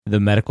the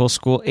Medical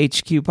School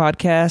HQ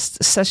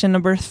podcast, session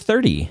number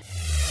 30.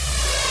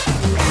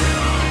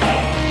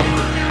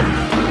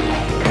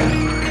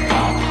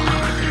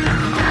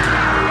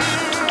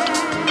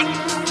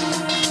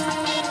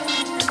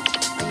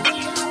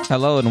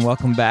 Hello and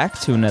welcome back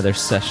to another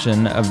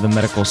session of the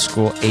Medical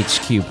School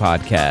HQ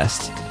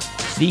podcast,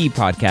 the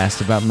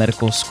podcast about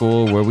medical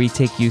school where we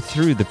take you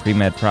through the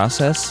pre-med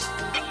process,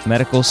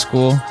 medical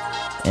school,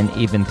 and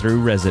even through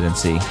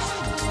residency.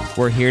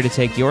 We're here to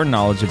take your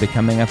knowledge of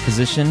becoming a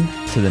physician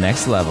to the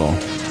next level.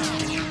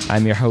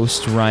 I'm your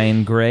host,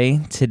 Ryan Gray.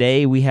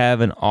 Today we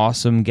have an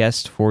awesome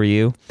guest for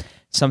you,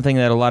 something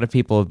that a lot of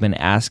people have been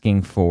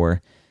asking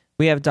for.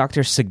 We have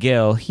Dr.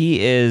 Segil.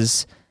 He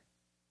is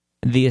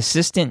the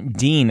Assistant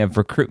Dean of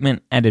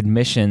Recruitment and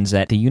Admissions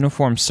at the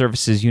Uniformed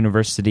Services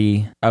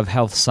University of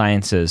Health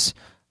Sciences,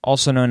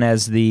 also known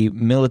as the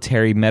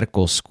Military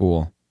Medical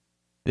School.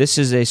 This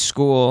is a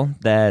school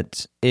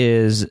that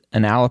is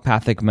an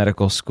allopathic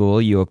medical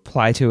school. You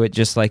apply to it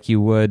just like you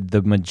would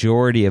the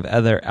majority of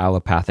other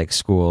allopathic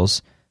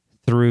schools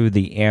through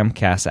the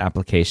AMCAS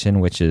application,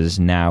 which is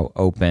now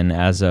open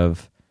as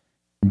of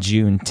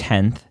June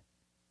 10th,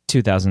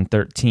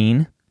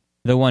 2013.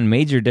 The one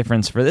major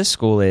difference for this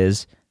school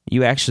is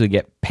you actually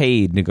get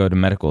paid to go to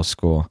medical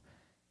school.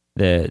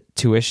 The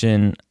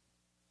tuition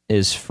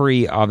is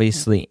free,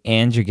 obviously,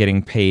 and you're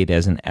getting paid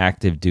as an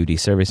active duty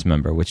service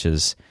member, which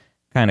is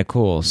kind of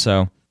cool.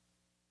 So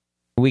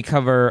we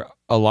cover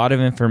a lot of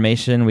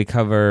information. We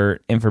cover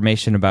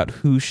information about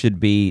who should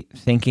be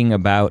thinking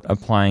about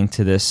applying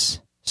to this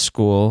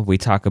school. We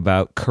talk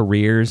about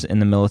careers in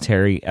the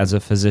military as a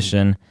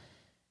physician,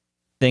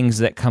 things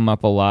that come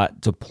up a lot,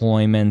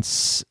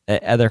 deployments,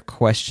 other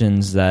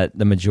questions that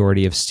the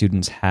majority of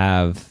students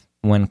have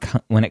when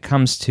it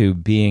comes to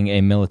being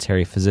a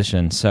military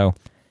physician. So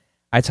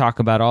I talk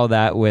about all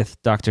that with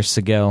Dr.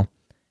 Segil.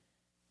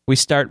 We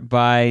start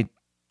by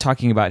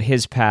talking about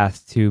his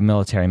path to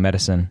military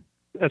medicine.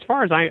 As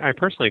far as I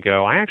personally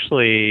go, I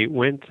actually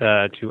went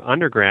to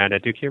undergrad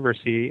at Duke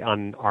University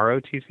on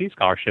ROTC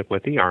scholarship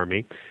with the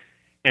Army.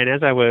 And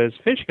as I was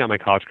finishing out my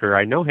college career,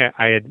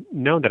 I had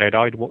known that I'd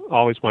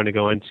always wanted to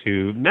go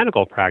into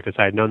medical practice.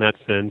 I had known that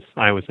since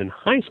I was in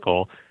high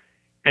school.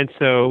 And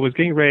so was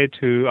getting ready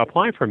to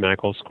apply for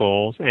medical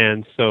schools,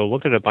 and so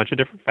looked at a bunch of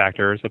different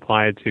factors,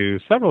 applied to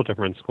several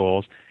different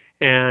schools,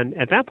 and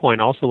at that point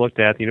also looked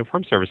at the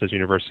Uniformed Services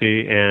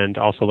University and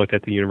also looked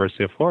at the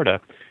University of Florida.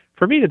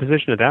 For me, the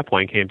decision at that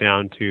point came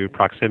down to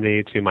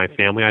proximity to my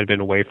family. I'd been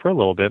away for a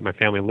little bit. My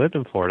family lived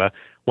in Florida,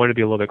 wanted to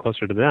be a little bit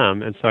closer to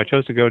them, and so I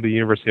chose to go to the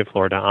University of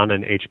Florida on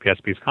an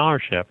HPSB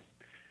scholarship.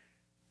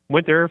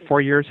 Went there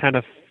 4 years, had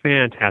a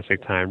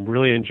fantastic time.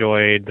 Really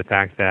enjoyed the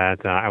fact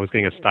that I was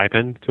getting a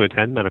stipend to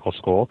attend medical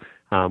school,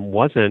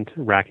 wasn't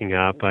racking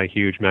up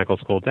huge medical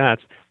school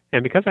debts,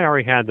 and because I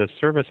already had the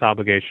service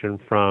obligation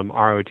from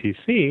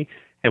ROTC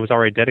and was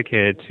already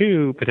dedicated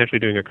to potentially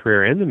doing a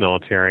career in the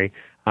military,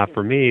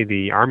 for me,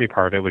 the Army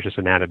part of it was just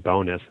an added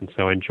bonus. And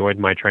so I enjoyed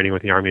my training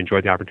with the Army,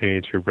 enjoyed the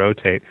opportunity to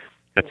rotate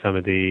at some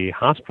of the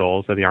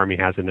hospitals that the Army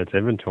has in its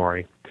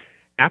inventory.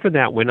 After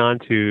that, went on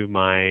to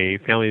my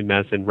family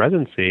medicine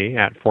residency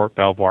at Fort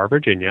Belvoir,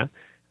 Virginia.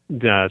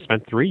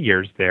 Spent 3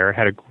 years there,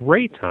 had a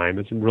great time.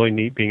 It's really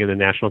neat being in the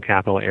National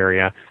Capital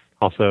area.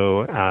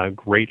 Also,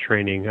 great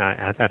training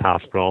at that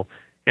hospital.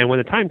 And when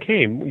the time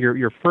came,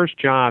 your first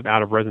job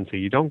out of residency,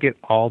 you don't get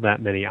all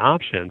that many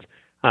options.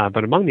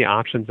 But among the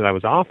options that I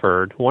was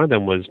offered, one of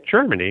them was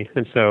Germany.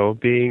 And so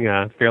being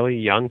a fairly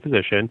young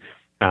physician,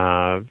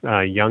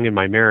 young in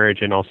my marriage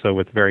and also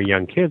with very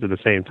young kids at the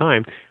same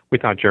time, we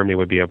thought Germany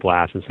would be a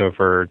blast. And so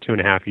for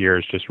 2.5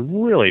 years, just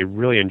really,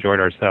 really enjoyed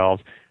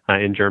ourselves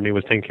in Germany.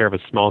 Was taking care of a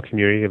small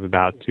community of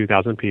about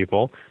 2,000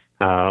 people,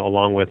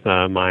 along with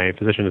my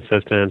physician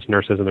assistants,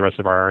 nurses, and the rest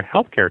of our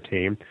healthcare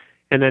team.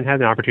 And then had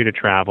the opportunity to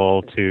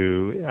travel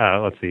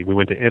to, we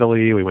went to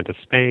Italy, we went to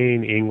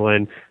Spain,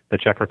 England, the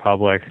Czech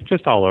Republic,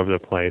 just all over the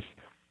place.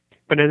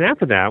 But then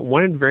after that,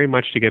 wanted very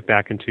much to get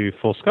back into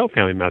full-scope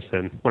family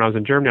medicine. When I was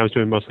in Germany, I was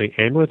doing mostly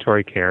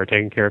ambulatory care,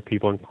 taking care of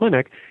people in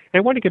clinic, and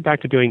I wanted to get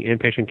back to doing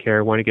inpatient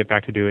care, wanted to get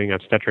back to doing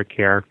obstetric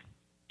care,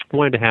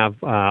 wanted to have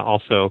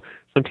also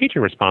some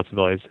teaching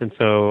responsibilities. And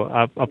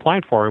so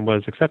applied for and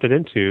was accepted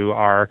into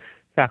our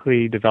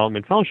faculty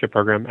development fellowship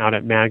program out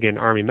at Madigan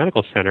Army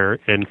Medical Center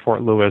in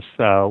Fort Lewis,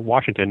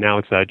 Washington. Now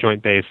it's a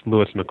joint base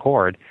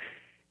Lewis-McChord.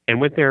 And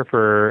went there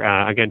for,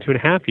 again,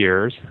 2.5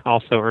 years.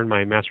 Also earned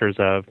my Master's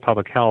of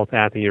Public Health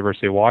at the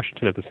University of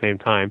Washington at the same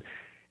time.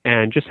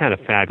 And just had a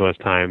fabulous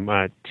time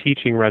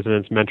teaching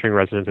residents, mentoring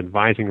residents,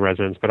 advising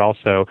residents, but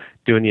also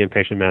doing the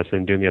inpatient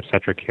medicine, doing the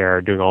obstetric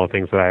care, doing all the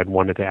things that I had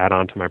wanted to add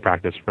on to my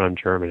practice from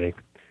Germany.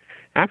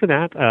 After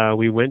that,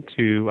 we went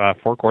to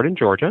Fort Gordon,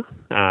 Georgia.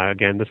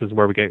 Again, this is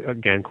where we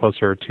get,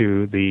 closer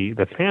to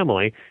the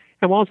family.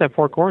 And while I was at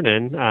Fort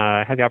Gordon,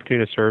 I had the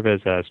opportunity to serve as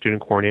a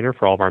student coordinator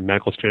for all of our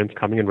medical students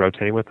coming and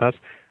rotating with us.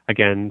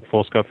 Again,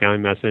 full-scope family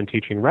medicine,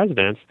 teaching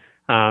residents.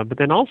 But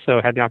then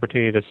also had the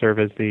opportunity to serve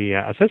as the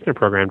assistant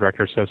program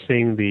director, so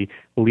seeing the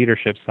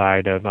leadership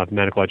side of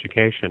medical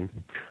education.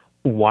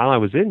 while I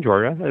was in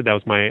Georgia, I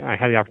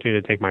had the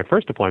opportunity to take my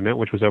first deployment,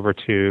 which was over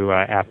to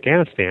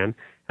Afghanistan.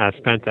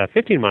 Spent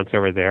 15 months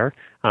over there.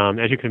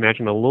 As you can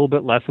imagine, a little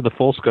bit less of the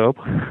full scope.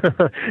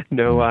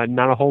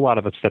 Not a whole lot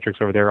of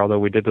obstetrics over there, although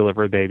we did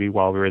deliver a baby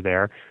while we were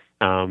there.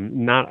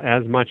 Not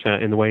as much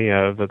in the way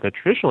of the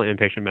traditional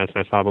inpatient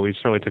medicine I saw, but we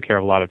certainly took care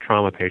of a lot of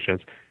trauma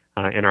patients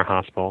in our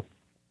hospital.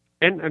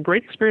 And a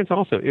great experience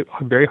also.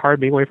 Very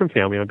hard being away from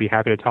family. I'd be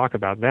happy to talk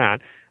about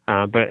that.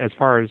 But as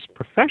far as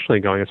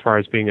professionally going, as far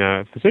as being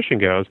a physician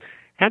goes,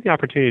 had the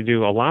opportunity to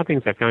do a lot of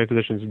things that family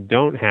physicians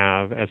don't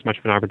have as much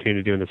of an opportunity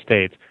to do in the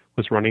States.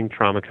 Was running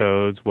trauma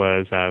codes,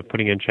 was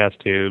putting in chest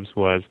tubes,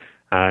 was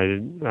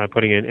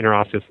putting in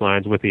interosseous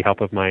lines with the help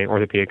of my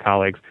orthopedic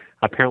colleagues.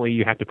 Apparently,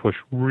 you have to push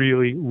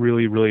really,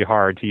 really, really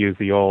hard to use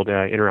the old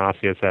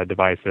interosseous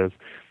devices.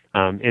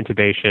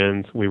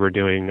 Intubations, we were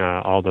doing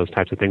all those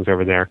types of things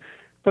over there.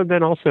 But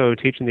then also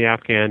teaching the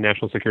Afghan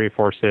National Security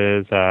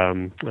Forces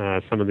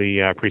some of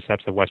the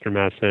precepts of Western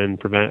medicine,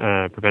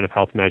 preventive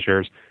health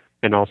measures,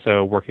 and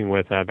also working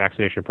with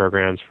vaccination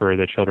programs for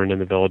the children in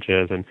the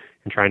villages and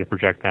trying to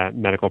project that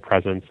medical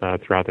presence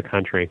throughout the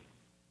country.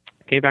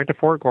 Came back to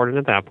Fort Gordon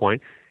at that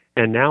point,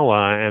 and now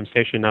I'm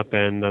stationed up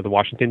in the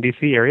Washington,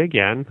 D.C. area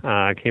again.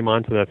 Came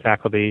on to the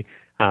faculty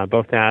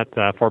both at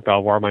Fort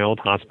Belvoir, my old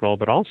hospital,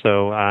 but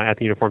also at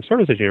the Uniformed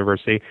Services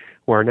University,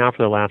 where now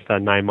for the last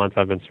 9 months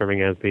I've been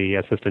serving as the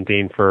assistant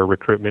dean for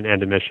recruitment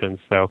and admissions.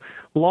 So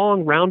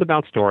long,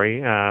 roundabout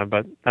story,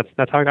 but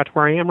that's how I got to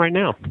where I am right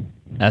now.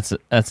 That's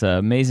an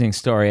amazing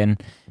story,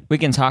 and we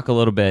can talk a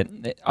little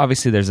bit.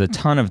 Obviously, there's a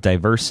ton of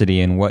diversity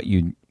in what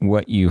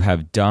you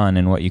have done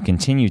and what you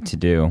continue to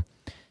do,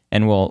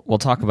 and we'll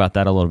talk about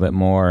that a little bit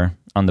more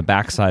on the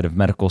backside of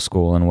medical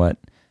school and what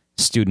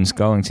students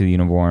going to the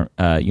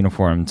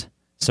Uniformed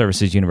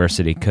Services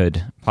University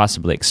could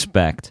possibly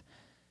expect.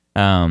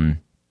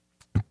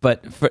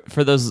 But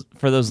for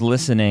those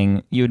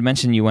listening, you had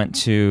mentioned you went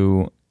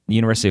to the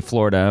University of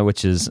Florida,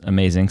 which is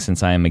amazing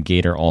since I am a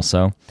Gator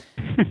also.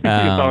 It's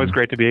always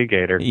great to be a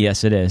Gator.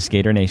 Yes, it is.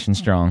 Gator Nation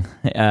strong.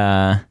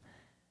 The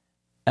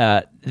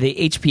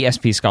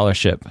HPSP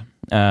scholarship,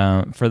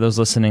 for those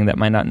listening that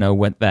might not know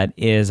what that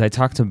is, I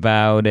talked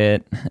about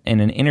it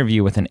in an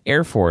interview with an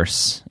Air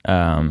Force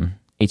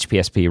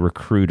HPSP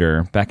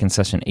recruiter back in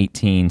session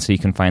 18, so you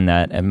can find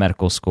that at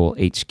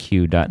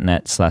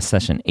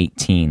medicalschoolhq.net/session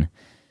 18.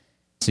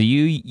 So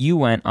you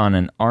went on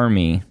an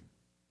Army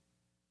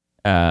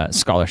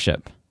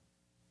scholarship.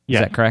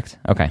 Yes. Is that correct?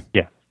 Okay.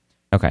 Yeah.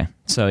 Okay.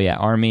 So yeah,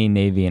 Army,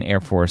 Navy, and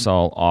Air Force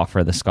all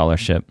offer the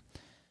scholarship.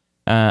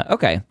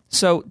 Okay.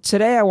 So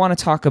today I want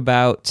to talk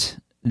about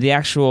the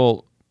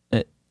actual,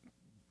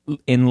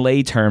 in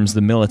lay terms,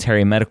 the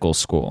military medical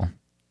school.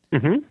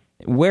 Mm-hmm.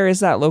 Where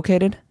is that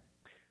located?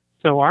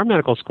 So our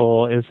medical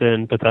school is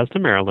in Bethesda,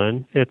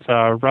 Maryland. It's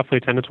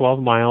roughly 10 to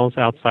 12 miles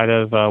outside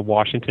of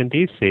Washington,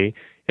 D.C.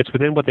 It's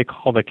within what they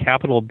call the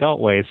Capital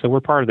Beltway, so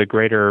we're part of the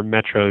greater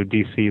Metro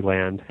D.C.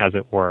 land, as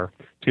it were,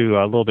 to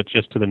a little bit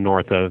just to the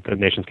north of the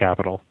nation's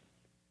capital.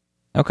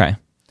 Okay.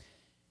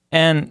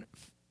 And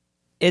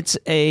it's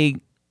a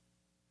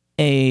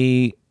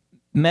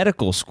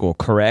medical school,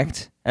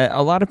 correct?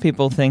 A lot of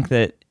people think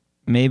that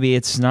maybe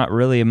it's not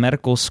really a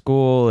medical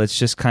school, it's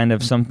just kind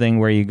of something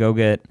where you go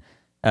get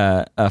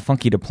a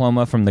funky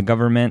diploma from the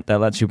government that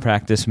lets you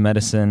practice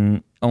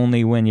medicine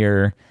only when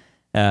you're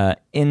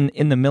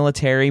in the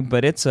military,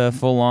 but it's a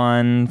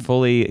full-on,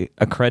 fully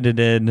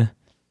accredited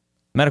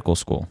medical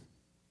school.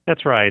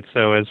 That's right.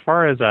 So as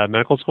far as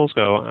medical schools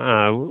go,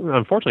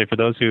 unfortunately for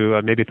those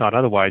who maybe thought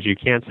otherwise, you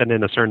can't send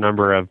in a certain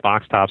number of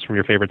box tops from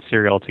your favorite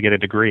cereal to get a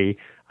degree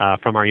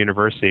from our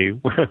university.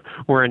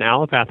 We're an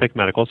allopathic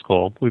medical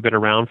school. We've been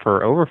around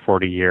for over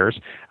 40 years.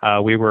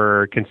 We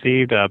were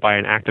conceived by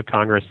an act of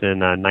Congress in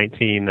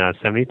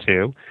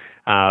 1972.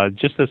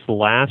 Just this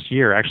last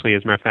year, actually,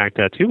 as a matter of fact,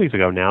 2 weeks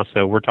ago now,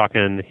 so we're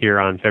talking here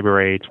on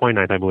February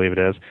 29th, I believe it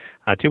is.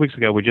 2 weeks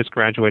ago, we just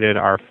graduated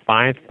our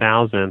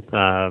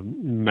 5,000th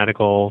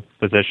medical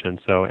physician,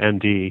 so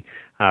MD,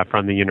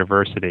 from the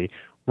university.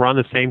 We're on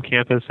the same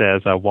campus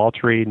as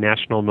Walter Reed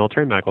National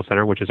Military Medical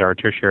Center, which is our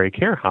tertiary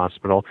care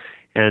hospital.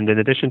 And in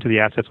addition to the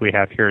assets we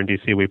have here in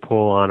D.C., we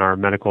pull on our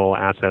medical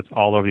assets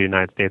all over the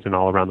United States and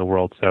all around the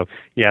world. So,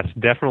 yes,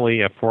 definitely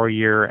a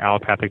 4-year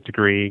allopathic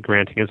degree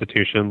granting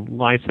institution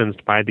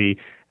licensed by the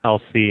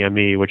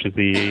LCME, which is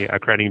the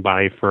accrediting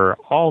body for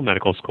all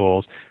medical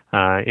schools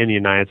in the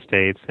United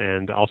States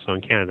and also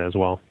in Canada as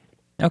well.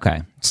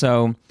 Okay.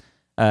 So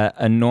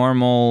a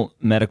normal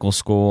medical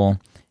school.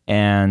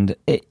 And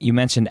you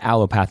mentioned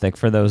allopathic.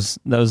 For those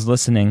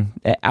listening,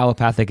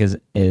 allopathic is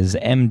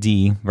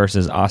MD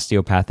versus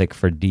osteopathic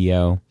for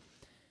DO.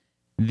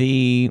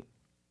 The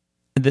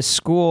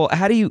school.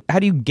 How do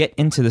you get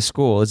into the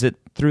school? Is it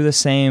through the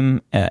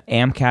same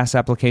AMCAS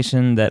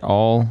application that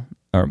all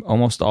or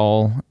almost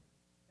all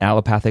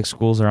allopathic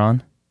schools are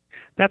on?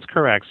 That's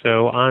correct.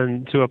 So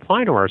to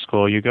apply to our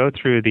school, you go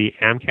through the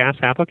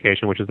AMCAS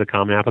application, which is the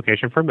common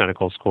application for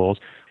medical schools.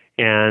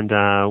 And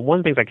one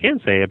of the things I can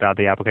say about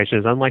the application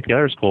is, unlike the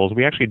other schools,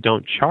 we actually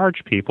don't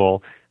charge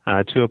people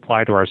to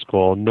apply to our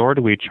school, nor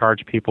do we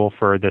charge people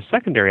for the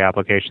secondary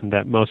application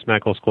that most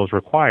medical schools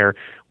require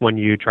when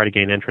you try to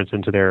gain entrance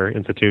into their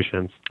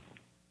institutions.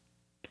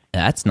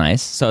 That's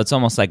nice. So it's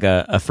almost like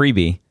a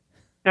freebie.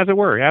 As it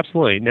were,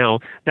 absolutely. Now,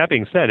 that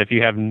being said, if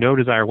you have no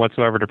desire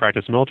whatsoever to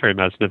practice military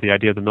medicine, if the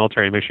idea of the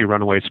military makes you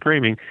run away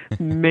screaming,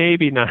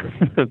 maybe not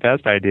the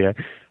best idea.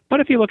 But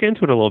if you look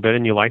into it a little bit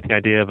and you like the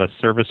idea of a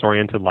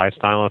service-oriented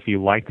lifestyle, if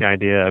you like the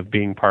idea of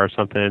being part of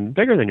something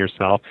bigger than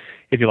yourself,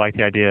 if you like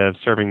the idea of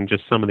serving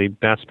just some of the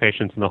best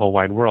patients in the whole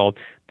wide world,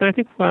 then I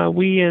think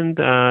we at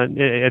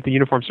the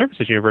Uniformed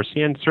Services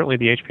University and certainly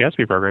the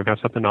HPSB program have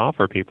something to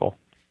offer people.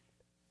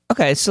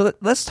 Okay, so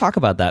let's talk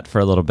about that for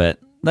a little bit.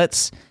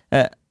 Let's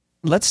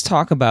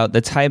talk about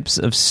the types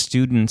of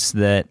students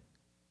that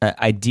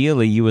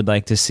ideally you would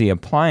like to see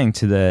applying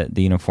to the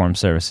Uniformed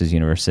Services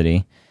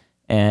University,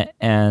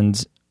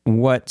 and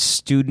what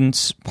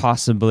students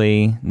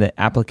possibly the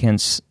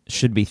applicants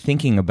should be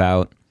thinking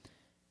about,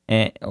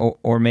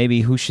 or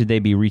maybe who should they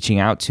be reaching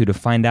out to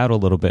find out a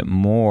little bit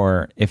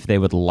more if they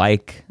would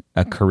like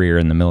a career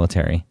in the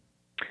military.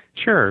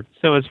 Sure.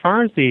 So as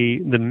far as the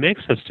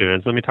mix of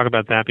students, let me talk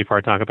about that before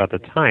I talk about the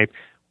type.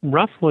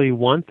 Roughly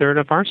 1/3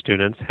 of our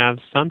students have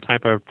some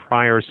type of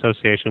prior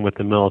association with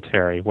the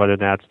military, whether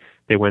that's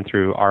they went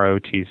through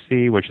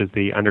ROTC, which is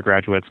the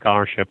undergraduate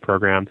scholarship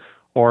program,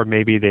 or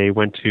maybe they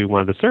went to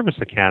one of the service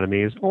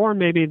academies, or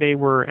maybe they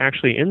were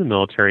actually in the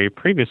military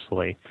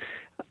previously.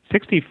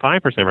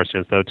 65% of our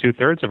students, though,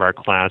 2/3 of our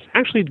class,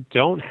 actually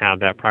don't have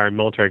that prior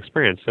military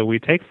experience, so we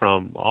take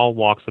from all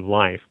walks of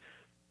life.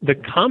 The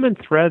common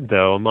thread,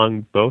 though,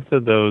 among both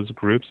of those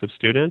groups of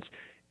students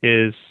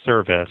is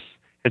service.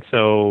 And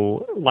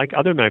so, like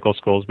other medical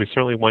schools, we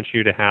certainly want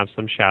you to have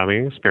some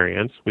shadowing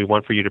experience. We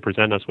want for you to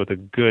present us with a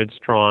good,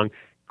 strong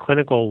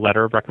clinical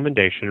letter of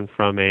recommendation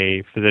from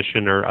a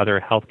physician or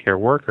other healthcare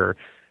worker.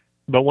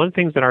 But one of the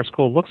things that our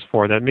school looks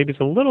for that maybe is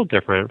a little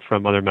different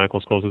from other medical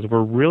schools is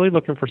we're really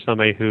looking for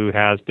somebody who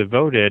has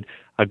devoted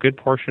a good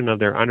portion of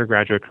their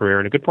undergraduate career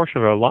and a good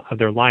portion of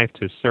their life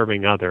to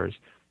serving others.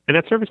 And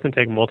that service can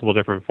take multiple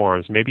different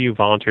forms. Maybe you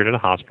volunteered at a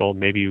hospital.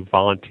 Maybe you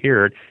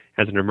volunteered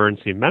as an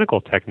emergency medical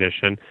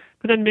technician.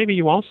 But then maybe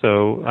you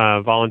also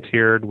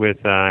volunteered with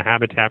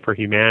Habitat for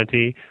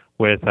Humanity,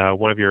 with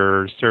one of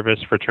your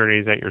service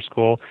fraternities at your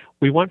school.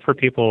 We want for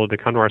people to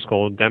come to our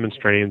school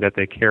demonstrating that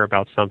they care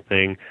about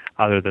something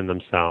other than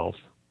themselves.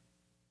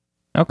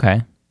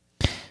 Okay.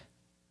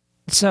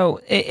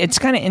 So it's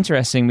kind of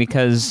interesting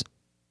because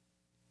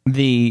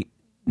the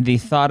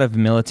thought of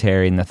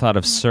military and the thought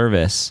of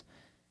service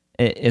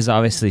is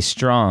obviously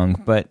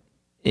strong, but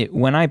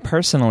when I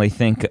personally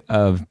think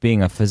of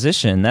being a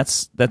physician,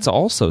 that's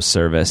also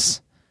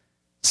service.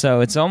 So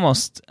it's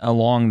almost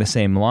along the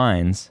same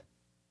lines.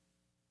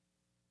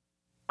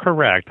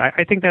 Correct.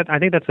 I think that's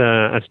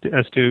a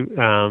astute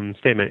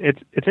statement.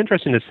 It's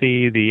interesting to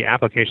see the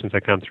applications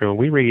that come through, and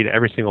we read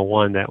every single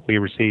one that we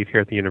receive here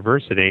at the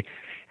university.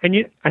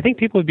 And I think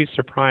people would be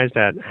surprised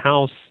at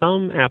how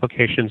some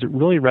applications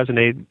really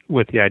resonate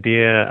with the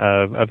idea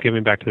of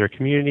giving back to their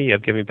community,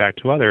 of giving back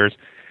to others,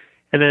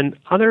 and then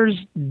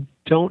others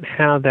don't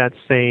have that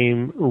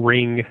same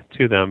ring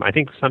to them. I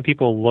think some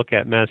people look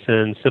at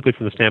medicine simply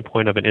from the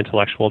standpoint of an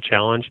intellectual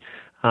challenge.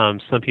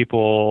 Some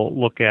people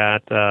look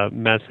at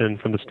medicine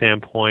from the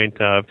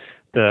standpoint of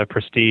the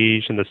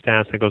prestige and the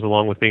status that goes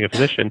along with being a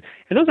physician,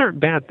 and those aren't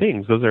bad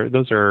things.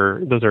 Those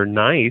are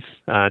nice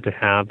to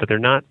have, but they're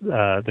not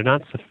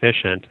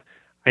sufficient.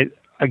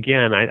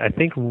 I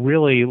think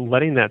really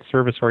letting that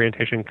service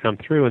orientation come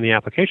through in the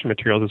application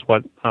materials is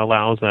what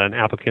allows an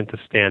applicant to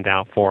stand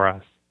out for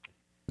us.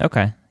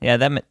 Okay, yeah,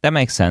 that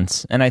makes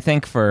sense, and I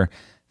think for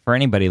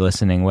anybody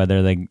listening,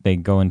 whether they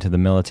go into the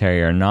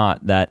military or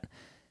not, that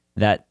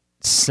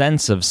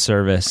sense of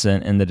service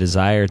and the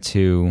desire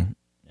to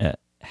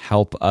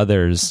help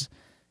others,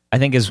 I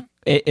think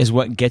is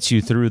what gets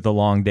you through the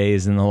long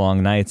days and the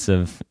long nights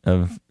of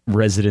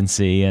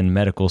residency and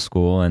medical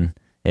school, and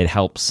it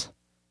helps.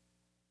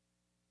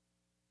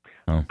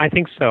 Oh. I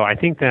think so. I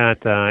think that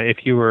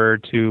if you were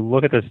to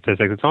look at the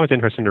statistics, it's always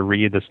interesting to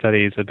read the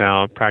studies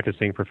about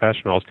practicing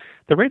professionals.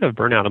 The rate of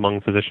burnout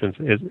among physicians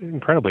is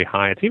incredibly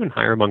high. It's even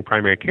higher among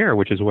primary care,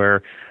 which is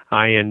where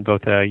I and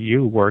both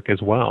you work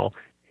as well.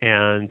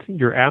 And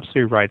you're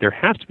absolutely right. There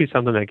has to be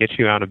something that gets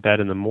you out of bed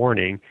in the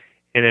morning.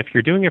 And if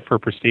you're doing it for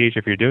prestige,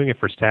 if you're doing it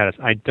for status,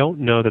 I don't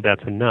know that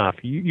that's enough.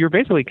 You're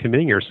basically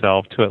committing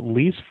yourself to at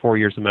least 4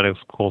 years of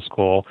medical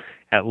school,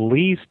 at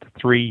least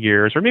 3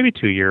 years or maybe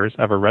 2 years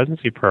of a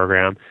residency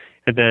program,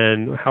 and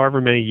then however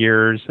many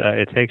years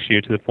it takes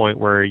you to the point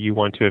where you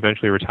want to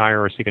eventually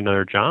retire or seek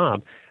another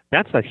job.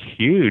 That's a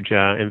huge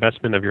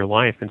investment of your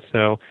life. And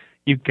so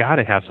you've got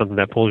to have something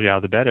that pulls you out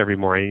of the bed every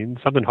morning,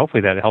 something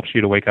hopefully that helps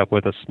you to wake up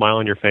with a smile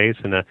on your face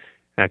and a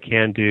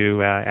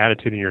can-do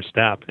attitude in your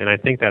step. And I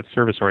think that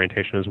service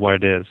orientation is what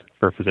it is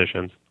for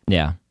physicians.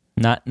 Yeah,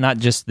 not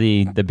just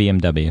the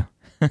BMW.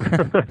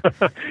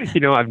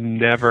 I've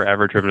never,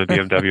 ever driven a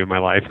BMW in my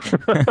life.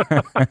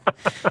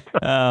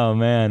 Oh,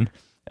 man.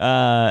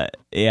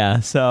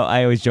 Yeah, so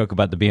I always joke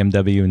about the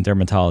BMW and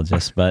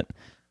dermatologists, but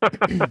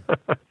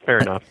Fair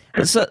enough.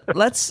 So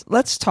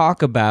let's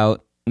talk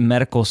about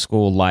medical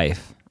school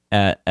life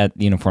at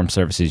Uniformed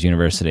Services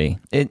University.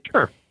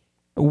 Sure.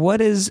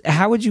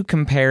 How would you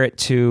compare it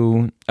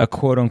to a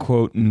quote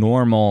unquote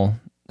normal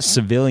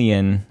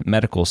civilian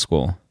medical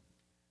school?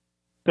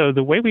 So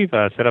the way we've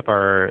set up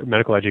our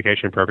medical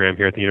education program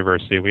here at the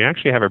university, we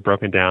actually have it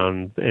broken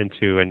down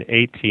into an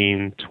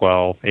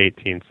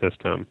 18-12-18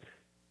 system.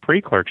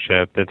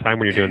 Pre-clerkship, the time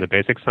when you're doing the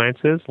basic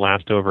sciences,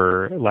 lasts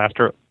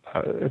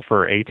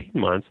for 18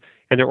 months,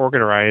 and they're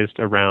organized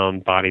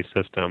around body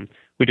system.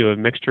 We do a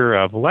mixture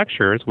of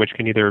lectures, which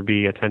can either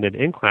be attended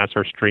in class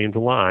or streamed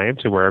live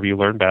to wherever you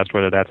learn best,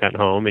 whether that's at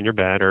home, in your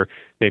bed, or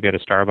maybe at a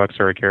Starbucks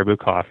or a Caribou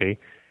Coffee.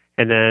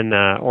 And then,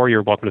 or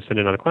you're welcome to sit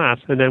in on a class.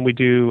 And then we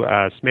do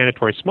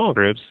mandatory small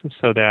groups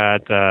so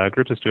that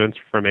groups of students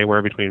from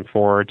anywhere between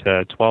 4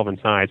 to 12 in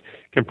size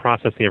can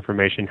process the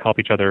information, help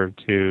each other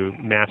to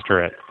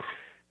master it.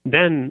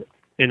 Then,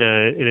 in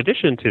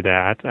addition to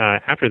that,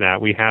 after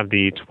that, we have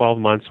the 12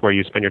 months where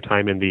you spend your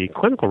time in the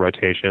clinical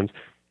rotations.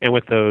 And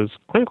with those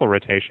clinical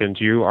rotations,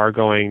 you are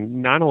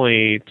going not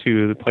only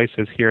to the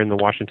places here in the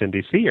Washington,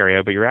 D.C.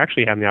 area, but you're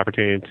actually having the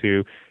opportunity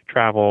to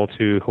travel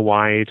to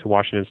Hawaii, to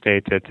Washington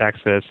State, to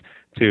Texas,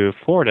 to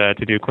Florida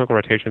to do clinical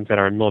rotations at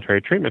our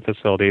military treatment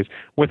facilities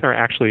with our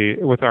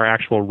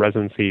actual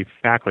residency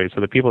faculty.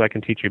 So the people that can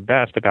teach you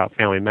best about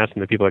family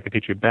medicine, the people that can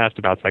teach you best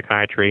about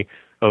psychiatry,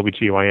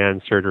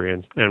 OBGYN, surgery,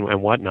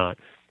 and whatnot.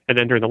 And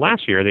then during the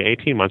last year, the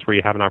 18 months where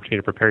you have an opportunity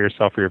to prepare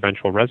yourself for your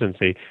eventual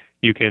residency,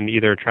 you can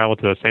either travel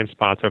to the same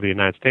spots over the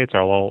United States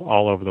or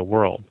all over the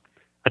world.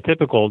 A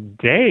typical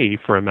day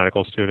for a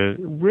medical student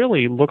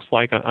really looks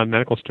like a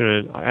medical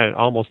student at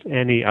almost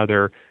any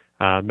other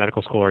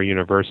medical school or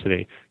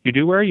university. You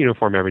do wear a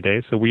uniform every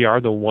day, so we are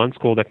the one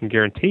school that can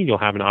guarantee you'll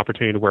have an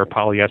opportunity to wear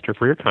polyester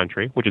for your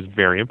country, which is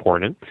very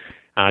important.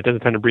 It doesn't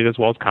tend to breathe as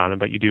well as cotton,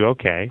 but you do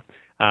okay.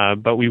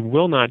 But we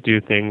will not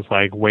do things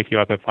like wake you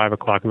up at 5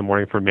 o'clock in the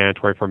morning for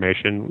mandatory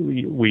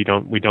formation. We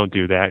don't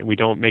do that. We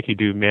don't make you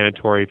do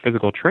mandatory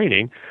physical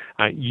training.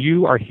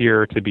 You are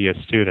here to be a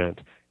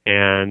student.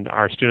 And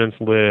our students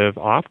live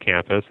off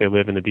campus. They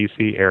live in the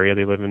D.C. area.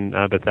 They live in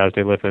Bethesda.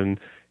 They live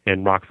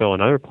in Rockville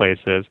and other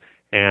places.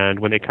 And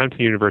when they come to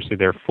the university,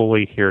 they're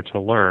fully here to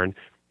learn.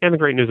 And the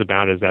great news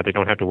about it is that they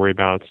don't have to worry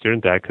about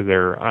student debt because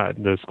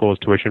the school is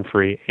tuition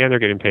free, and they're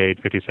getting paid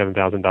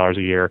 $57,000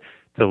 a year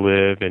to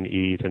live and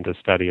eat and to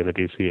study in the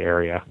D.C.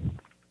 area.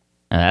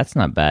 That's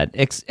not bad.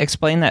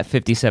 Explain that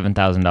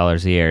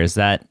 $57,000 a year. Is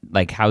that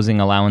like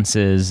housing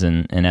allowances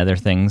and other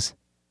things?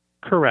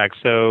 Correct.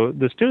 So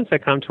the students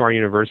that come to our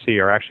university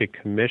are actually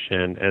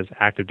commissioned as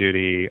active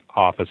duty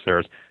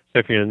officers. So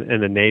if you're in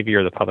the Navy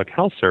or the Public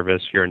Health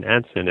Service, you're an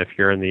ensign. If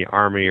you're in the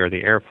Army or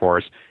the Air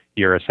Force,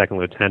 you're a second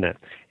lieutenant.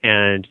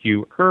 And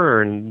you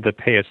earn the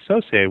pay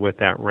associated with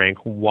that rank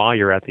while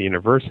you're at the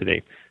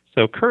university.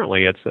 So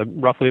currently it's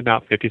roughly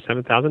about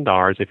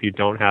 $57,000 if you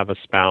don't have a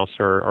spouse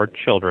or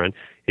children.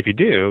 If you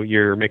do,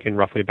 you're making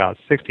roughly about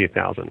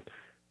 $60,000.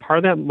 Part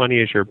of that money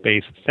is your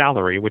base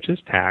salary, which is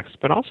taxed,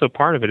 but also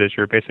part of it is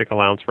your basic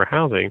allowance for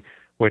housing,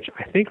 which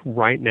I think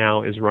right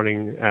now is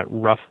running at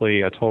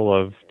roughly a total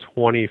of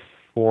 $24,000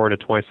 to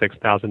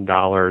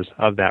 $26,000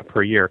 of that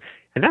per year.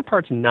 And that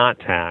part's not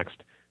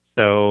taxed.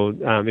 So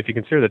if you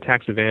consider the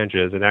tax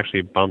advantages, it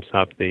actually bumps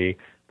up the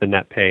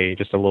net pay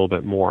just a little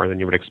bit more than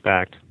you would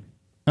expect.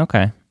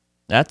 Okay.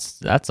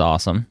 That's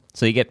awesome.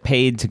 So you get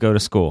paid to go to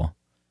school.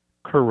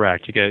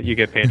 Correct. You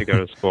get paid to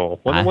go to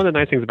school. One of the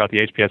nice things about the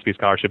HPSP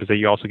scholarship is that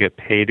you also get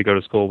paid to go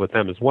to school with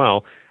them as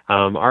well.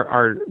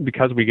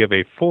 Because we give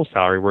a full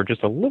salary, we're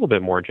just a little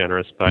bit more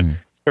generous, but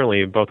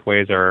certainly both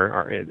ways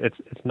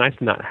it's nice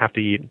to not have to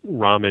eat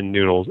ramen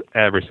noodles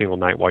every single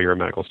night while you're a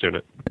medical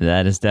student.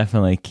 That is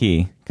definitely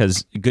key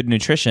because good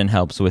nutrition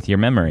helps with your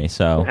memory,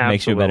 so Absolutely.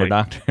 Makes you a better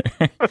doctor.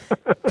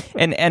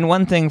 And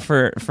one thing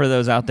for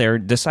those out there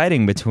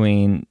deciding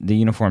between the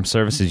Uniformed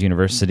Services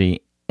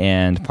University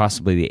and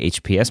possibly the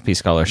HPSP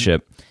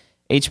scholarship,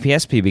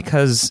 HPSP,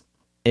 because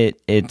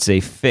it's a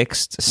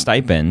fixed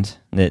stipend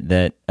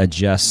that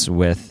adjusts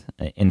with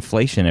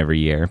inflation every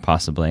year,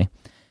 possibly,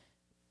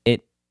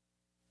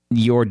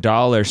 your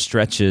dollar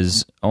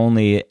stretches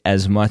only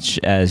as much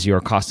as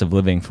your cost of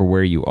living for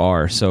where you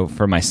are. So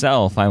for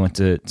myself, I went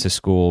to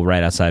school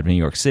right outside of New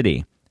York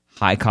City.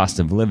 High cost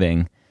of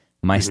living,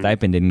 my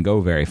stipend didn't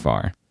go very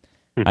far.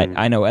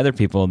 I know other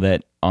people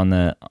that on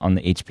the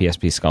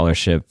HPSP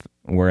scholarship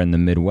were in the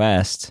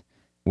Midwest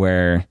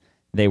where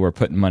they were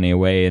putting money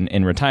away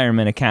in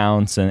retirement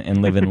accounts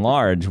and living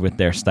large with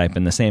their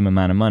stipend, the same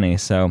amount of money.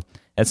 So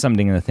that's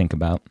something to think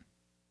about.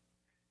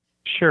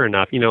 Sure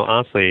enough.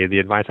 Honestly, the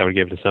advice I would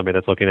give to somebody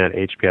that's looking at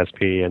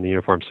HPSP and the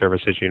Uniformed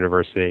Services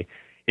University,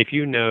 if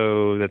you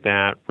know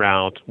that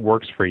route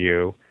works for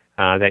you,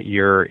 that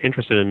you're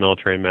interested in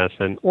military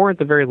medicine, or at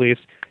the very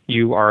least,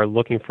 you are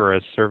looking for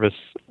a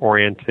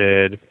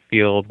service-oriented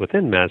field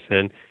within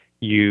medicine,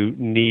 you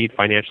need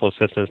financial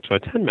assistance to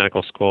attend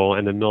medical school,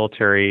 and the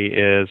military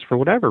is, for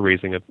whatever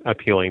reason,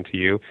 appealing to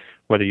you,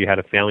 whether you had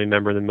a family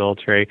member in the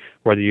military,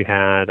 whether you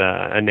had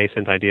a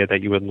nascent idea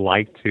that you would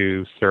like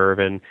to serve.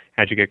 And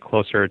as you get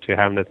closer to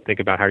having to think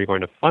about how you're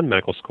going to fund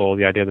medical school,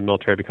 the idea of the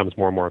military becomes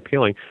more and more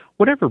appealing.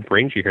 Whatever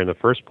brings you here in the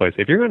first place,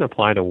 if you're going to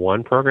apply to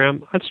one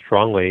program, I'd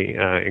strongly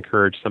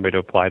encourage somebody to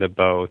apply to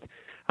both.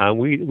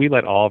 We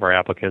let all of our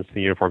applicants to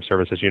the Uniformed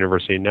Services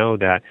University know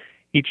that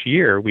each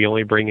year we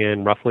only bring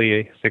in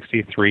roughly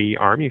 63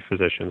 Army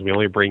physicians. We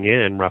only bring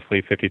in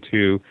roughly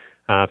 52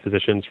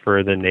 physicians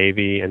for the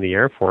Navy and the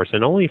Air Force,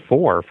 and only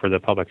 4 for the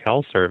Public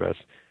Health Service.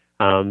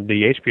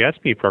 The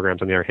HPSP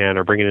programs, on the other hand,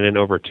 are bringing in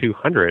over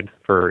 200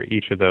 for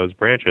each of those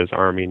branches,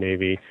 Army,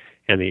 Navy,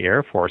 and the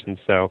Air Force. And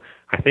so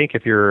I think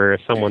if you're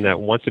someone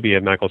that wants to be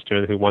a medical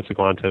student who wants to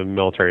go on to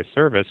military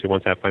service, who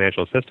wants to have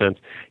financial assistance,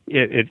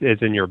 it is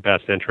in your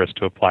best interest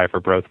to apply for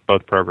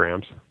both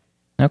programs.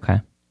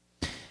 Okay.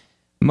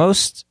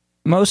 Most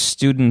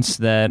students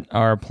that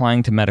are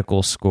applying to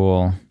medical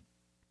school,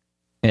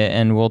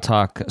 and we'll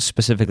talk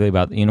specifically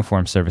about the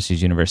Uniformed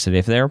Services University,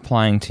 if they're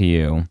applying to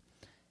you,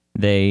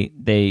 they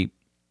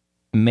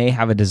may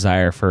have a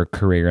desire for a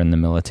career in the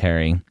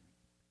military.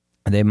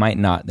 They might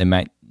not.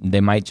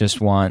 They might just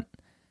want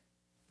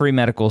free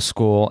medical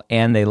school,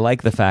 and they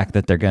like the fact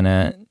that they're going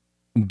to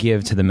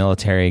give to the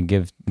military,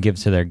 give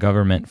to their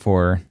government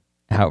for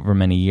however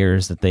many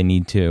years that they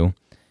need to,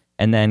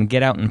 and then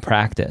get out and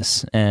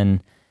practice.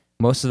 And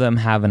most of them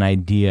have an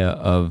idea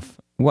of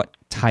what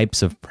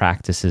types of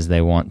practices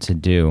they want to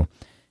do.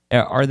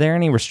 Are there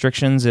any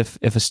restrictions if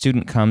a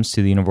student comes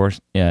to the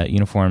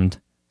Uniformed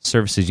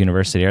Services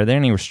University? Are there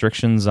any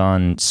restrictions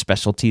on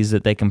specialties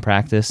that they can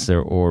practice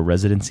or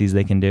residencies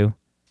they can do?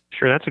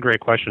 Sure, that's a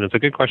great question. It's a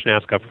good question to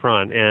ask up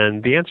front,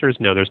 and the answer is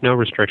no. There's no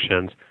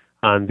restrictions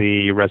on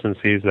the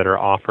residencies that are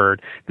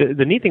offered.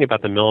 The neat thing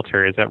about the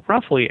military is that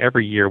roughly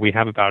every year we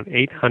have about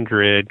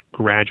 800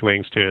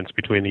 graduating students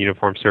between the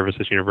Uniformed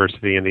Services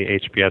University and the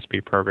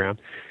HPSP program.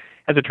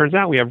 As it turns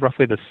out, we have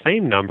roughly the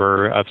same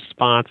number of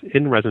spots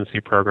in residency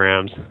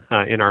programs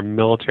in our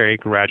military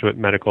graduate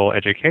medical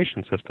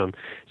education system.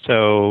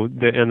 So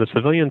on the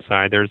civilian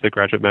side, there's the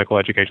graduate medical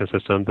education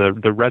system,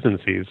 the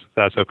residencies,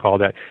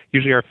 so-called, that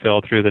usually are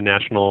filled through the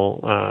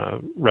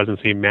National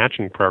Residency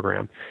Matching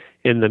Program.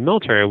 In the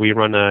military, we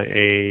run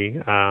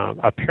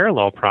a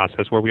parallel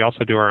process where we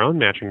also do our own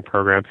matching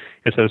program,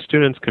 and so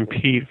students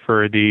compete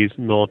for these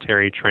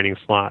military training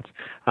slots.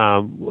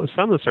 Some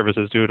of the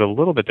services do it a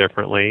little bit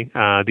differently.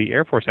 The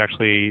Air Force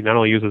actually not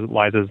only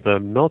utilizes the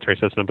military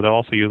system, but they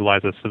also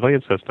utilize the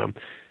civilian system.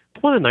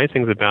 One of the nice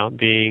things about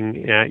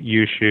being at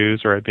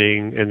USUHS or at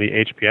being in the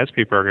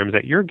HPSP program is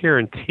that you're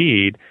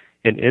guaranteed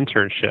an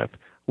internship.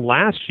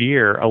 Last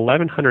year,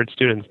 1,100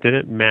 students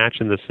didn't match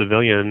in the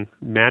civilian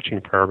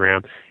matching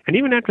program, and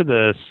even after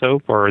the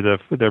SOAP or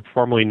the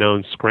formerly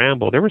known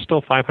Scramble, there were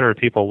still 500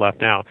 people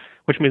left out,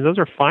 which means those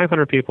are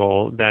 500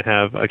 people that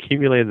have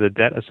accumulated the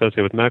debt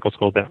associated with medical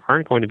school that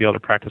aren't going to be able to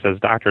practice as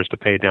doctors to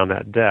pay down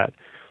that debt.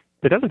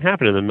 That doesn't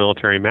happen in the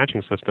military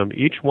matching system.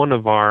 Each one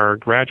of our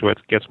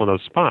graduates gets one of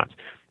those spots.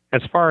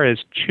 As far as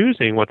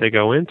choosing what they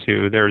go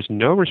into, there's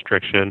no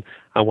restriction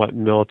on what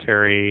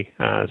military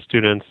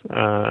students,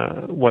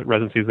 what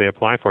residencies they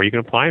apply for. You can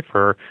apply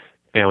for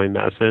family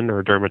medicine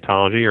or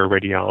dermatology or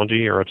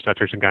radiology or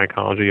obstetrics and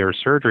gynecology or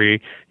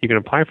surgery. You can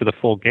apply for the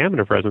full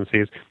gamut of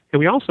residencies. And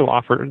we also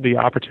offer the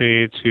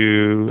opportunity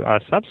to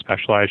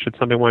subspecialize should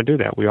somebody want to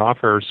do that. We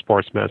offer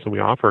sports medicine. We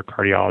offer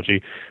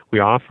cardiology.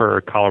 We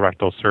offer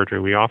colorectal surgery.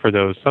 We offer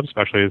those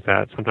subspecialties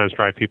that sometimes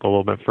drive people a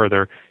little bit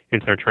further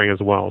into their training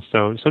as well.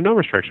 So no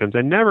restrictions.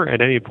 And never at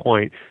any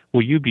point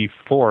will you be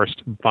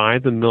forced by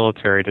the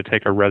military to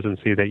take a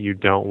residency that you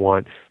don't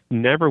want.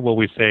 Never will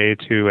we say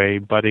to a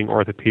budding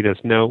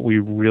orthopedist, no, we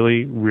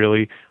really,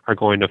 really are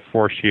going to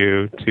force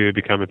you to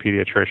become a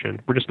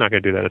pediatrician. We're just not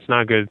going to do that. It's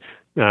not good.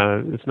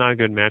 It's not a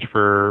good match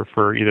for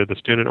either the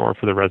student or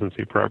for the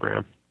residency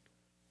program.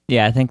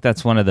 Yeah, I think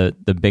that's one of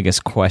the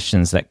biggest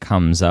questions that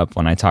comes up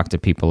when I talk to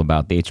people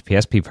about the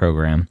HPSP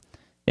program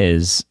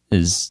is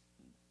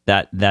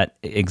that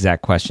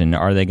exact question.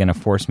 Are they going to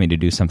force me to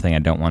do something I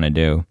don't want to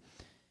do?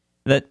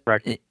 That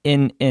correct.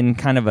 In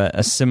kind of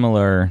a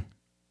similar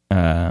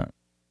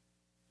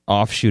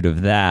offshoot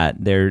of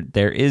that,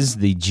 there is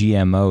the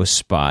GMO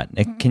spot.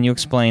 Can you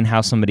explain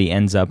how somebody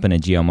ends up in a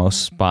GMO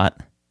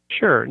spot?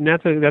 Sure. And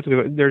that's a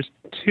good. There's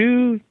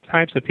two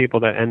types of people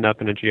that end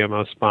up in a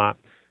GMO spot.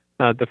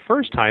 The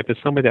first type is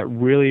somebody that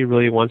really,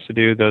 really wants to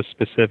do those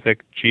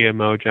specific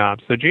GMO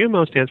jobs. So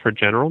GMO stands for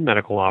General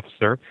Medical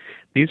Officer.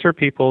 These are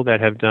people that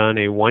have done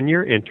a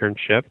 1-year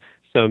internship.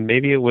 So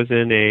maybe it was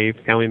in a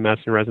family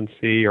medicine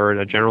residency or in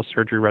a general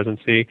surgery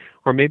residency,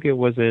 or maybe it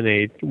was in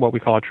a what we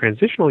call a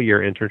transitional year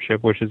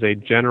internship, which is a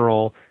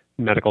general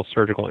medical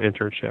surgical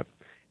internship.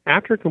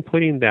 After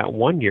completing that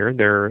 1 year,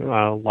 they're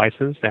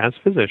licensed as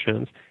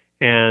physicians,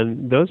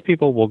 and those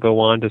people will go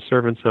on to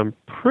serve in some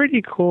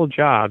pretty cool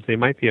jobs. They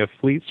might be a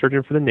fleet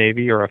surgeon for the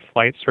Navy or a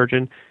flight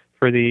surgeon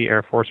for the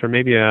Air Force, or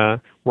maybe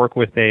work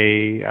with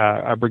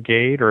a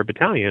brigade or a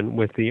battalion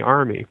with the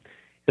Army.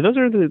 And those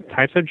are the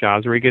types of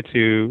jobs where you get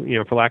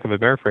to, for lack of a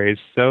better phrase,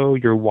 sow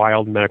your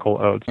wild medical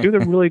oats. Do the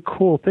really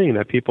cool things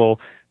that people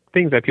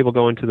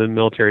go into the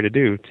military to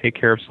do: take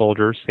care of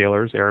soldiers,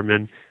 sailors,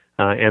 airmen,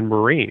 and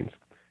Marines.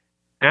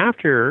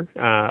 After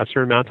a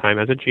certain amount of time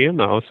as a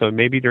GMO, so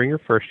maybe during your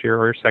first year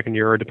or your second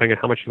year, or depending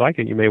on how much you like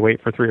it, you may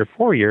wait for 3 or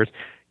 4 years,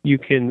 you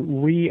can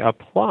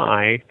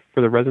reapply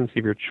for the residency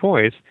of your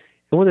choice.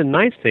 And one of the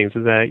nice things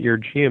is that your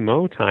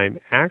GMO time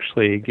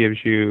actually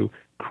gives you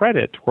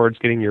credit towards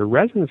getting your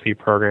residency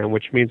program,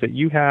 which means that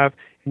you have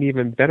an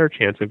even better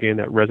chance of getting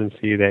that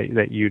residency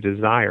that you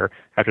desire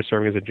after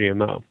serving as a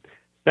GMO.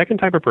 Second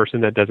type of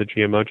person that does a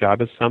GMO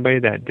job is somebody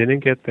that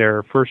didn't get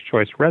their first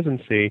choice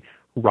residency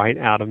right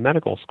out of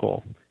medical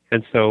school.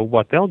 And so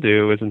what they'll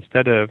do is,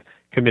 instead of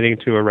committing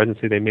to a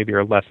residency they maybe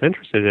are less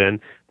interested in,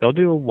 they'll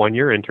do a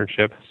 1-year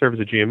internship, serve as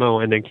a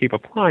GMO, and then keep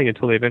applying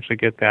until they eventually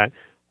get that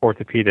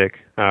orthopedic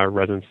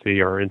residency,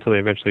 or until they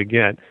eventually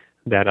get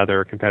that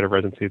other competitive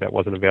residency that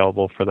wasn't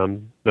available for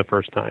them the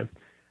first time.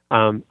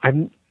 You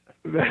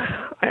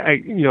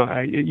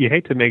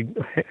hate to make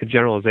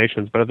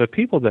generalizations, but of the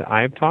people that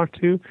I've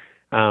talked to,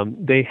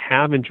 they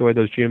have enjoyed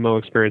those GMO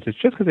experiences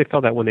just because they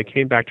felt that when they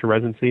came back to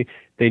residency,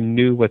 they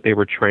knew what they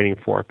were training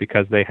for,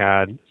 because they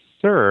had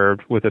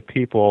served with the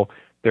people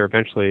they're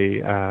eventually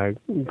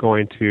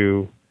going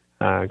to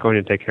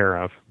take care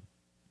of.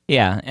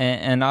 Yeah,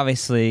 and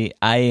obviously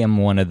I am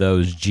one of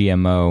those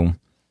GMO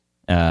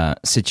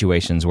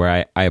situations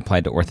where I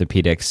applied to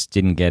orthopedics,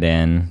 didn't get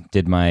in,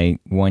 did my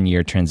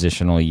 1-year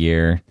transitional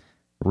year,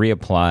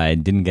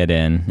 reapplied, didn't get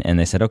in, and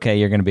they said, okay,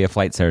 you're going to be a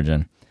flight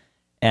surgeon.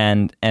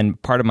 And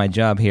part of my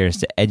job here is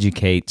to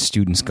educate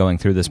students going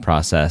through this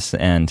process.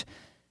 And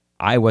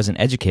I wasn't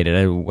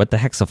educated. What the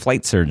heck's a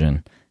flight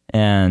surgeon?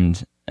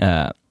 And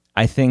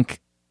I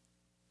think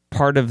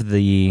part of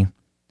I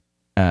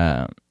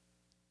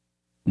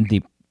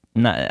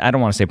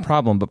don't want to say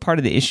problem, but part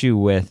of the issue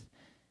with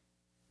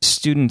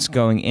students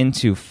going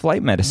into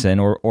flight medicine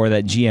or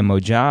that GMO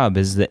job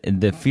is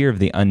the fear of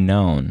the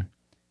unknown.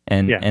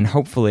 And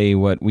hopefully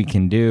what we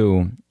can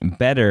do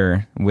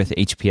better with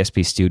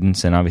HPSP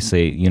students and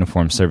obviously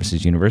Uniformed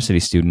Services University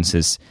students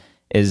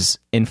is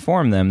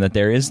inform them that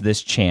there is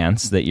this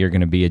chance that you're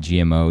going to be a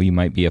GMO, you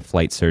might be a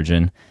flight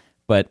surgeon,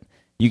 but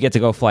you get to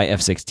go fly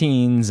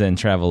F-16s and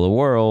travel the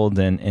world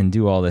and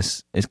do all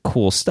this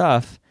cool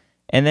stuff,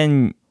 and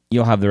then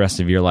you'll have the rest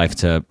of your life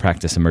to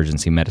practice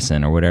emergency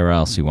medicine or whatever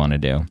else you want to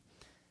do.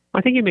 I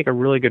think you make a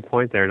really good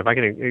point there, and if I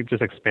can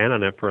just expand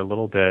on it for a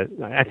little bit,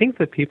 I think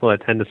the people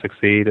that tend to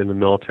succeed in the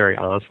military,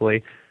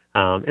 honestly,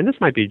 and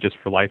this might be just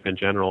for life in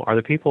general, are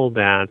the people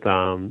that,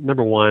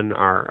 number one,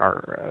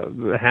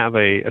 have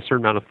a certain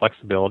amount of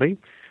flexibility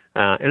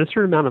and a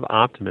certain amount of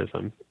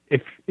optimism.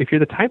 If you're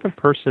the type of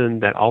person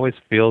that always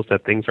feels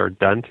that things are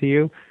done to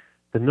you,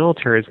 the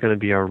military is going to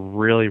be a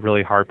really,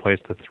 really hard place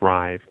to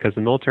thrive, because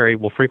the military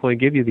will frequently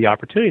give you the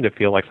opportunity to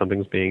feel like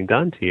something's being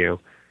done to you.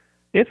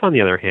 If, on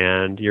the other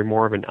hand, you're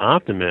more of an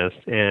optimist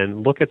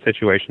and look at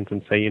situations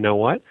and say, you know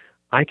what,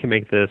 I can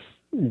make this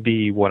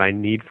be what I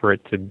need for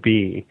it to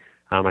be,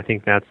 I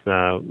think that's,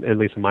 at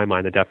least in my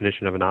mind, the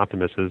definition of an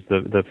optimist is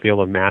the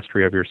feel of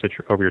mastery of your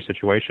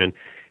situation.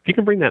 If you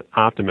can bring that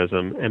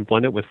optimism and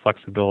blend it with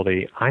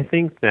flexibility, I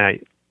think that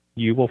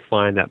you will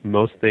find that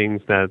most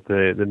things that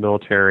the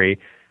military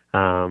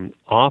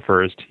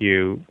offers to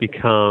you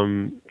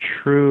become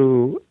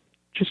true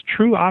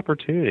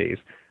opportunities.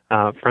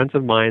 Friends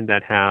of mine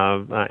that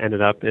have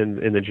ended up in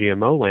the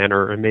GMO land,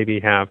 or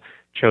maybe have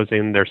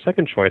chosen their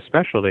second choice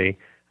specialty,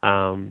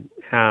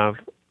 have,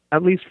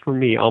 at least for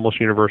me,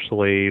 almost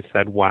universally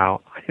said, wow,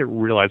 I didn't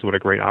realize what a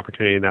great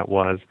opportunity that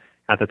was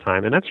at the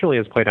time. And that certainly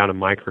has played out in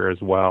my career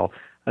as well.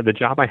 The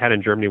job I had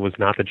in Germany was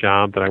not the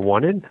job that I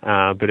wanted,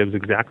 but it was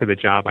exactly the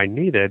job I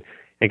needed.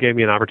 It gave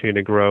me an opportunity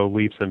to grow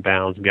leaps and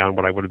bounds beyond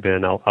what I would have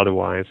been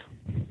otherwise.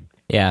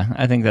 Yeah,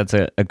 I think that's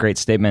a great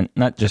statement,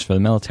 not just for the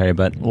military,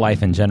 but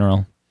life in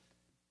general.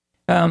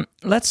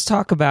 Let's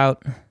talk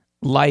about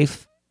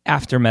life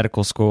after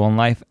medical school and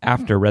life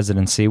after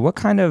residency. What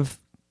kind of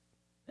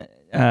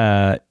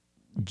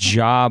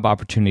job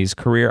opportunities,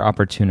 career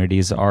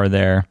opportunities are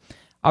there?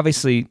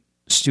 Obviously,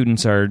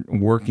 students are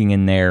working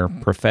in their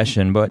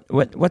profession, but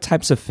what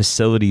types of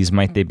facilities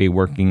might they be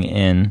working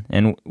in,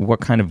 and what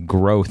kind of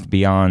growth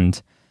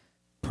beyond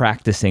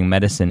practicing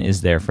medicine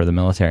is there for the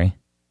military?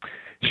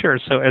 Sure.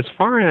 So as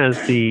far as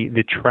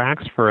the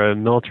tracks for a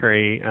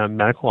military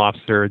medical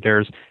officer,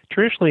 there's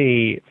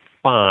traditionally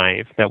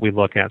 5 that we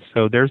look at.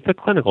 So there's the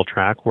clinical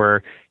track,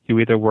 where you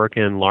either work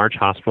in large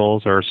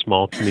hospitals or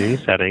small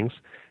community settings.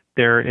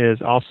 There is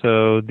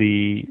also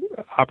the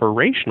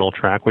operational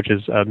track, which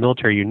is a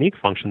military unique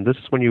function. This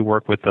is when you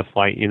work with the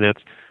flight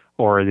units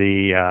or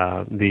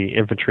the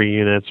infantry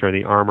units or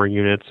the armor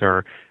units,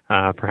 or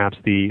perhaps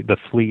the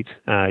fleet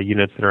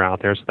units that are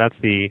out there. So that's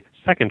the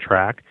second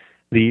track.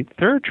 The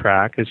third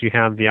track is you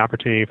have the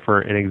opportunity for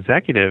an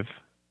executive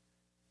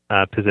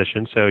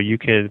position, so you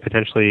can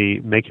potentially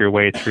make your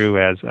way through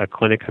as a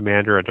clinic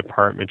commander, a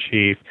department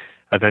chief,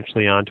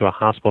 eventually onto a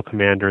hospital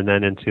commander, and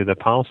then into the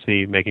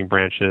policy-making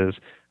branches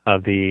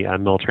of the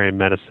military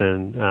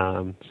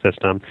medicine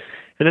system.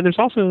 And then there's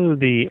also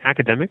the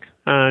academic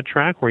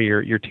track where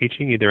you're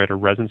teaching either at a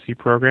residency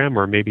program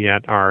or maybe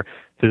at our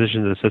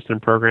physician's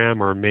assistant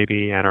program or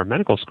maybe at our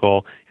medical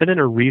school, and then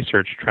a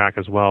research track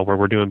as well where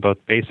we're doing both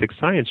basic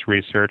science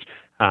research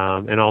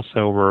and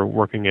also we're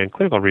working in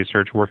clinical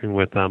research, working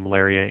with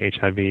malaria,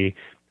 HIV,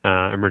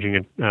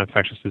 emerging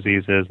infectious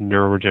diseases,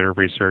 neuroregenerative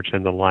research,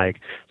 and the like.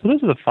 So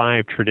those are the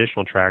 5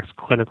 traditional tracks: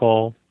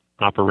 clinical,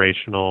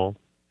 operational,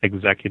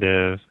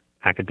 executive,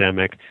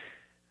 academic,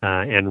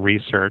 and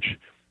research.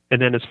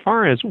 And then as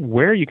far as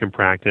where you can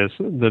practice,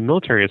 the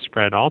military is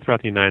spread all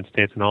throughout the United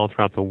States and all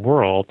throughout the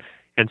world.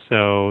 And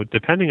so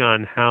depending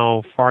on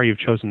how far you've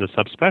chosen to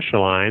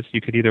subspecialize,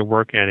 you could either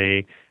work at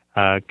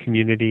a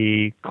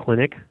community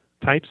clinic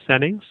type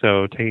setting,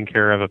 so taking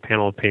care of a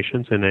panel of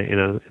patients in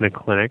a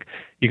clinic.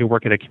 You can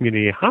work at a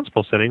community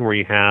hospital setting where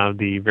you have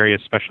the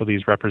various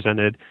specialties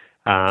represented,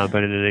 but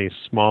in a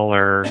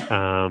smaller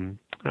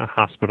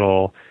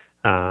hospital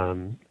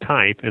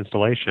type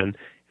installation.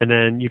 And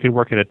then you can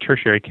work at a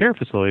tertiary care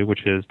facility,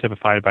 which is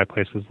typified by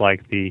places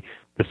like the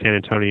San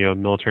Antonio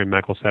Military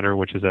Medical Center,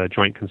 which is a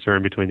joint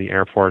concern between the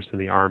Air Force and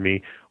the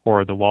Army,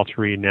 or the Walter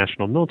Reed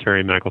National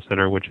Military Medical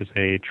Center, which is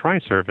a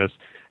tri-service,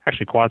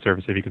 actually quad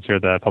service if you consider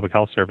the public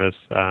health service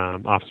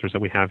officers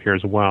that we have here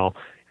as well.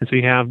 And so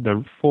you have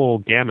the full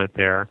gamut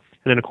there.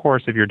 And then, of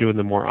course, if you're doing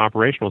the more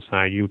operational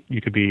side, you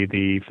could be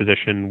the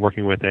physician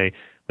working with a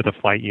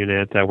flight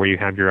unit where you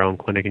have your own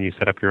clinic and you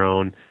set up your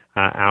own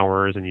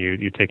hours and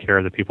you take care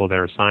of the people that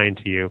are assigned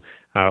to you,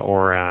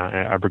 or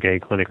a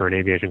brigade clinic or an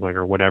aviation clinic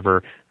or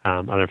whatever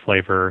other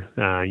flavor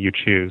you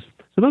choose.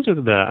 So those are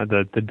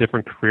the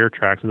different career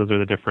tracks, and those are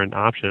the different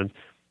options.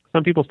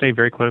 Some people stay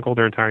very clinical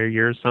their entire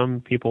years. Some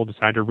people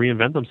decide to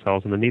reinvent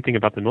themselves. And the neat thing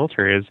about the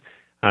military is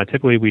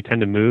typically we tend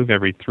to move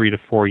every 3 to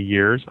 4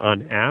 years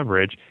on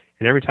average.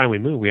 And every time we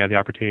move, we have the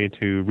opportunity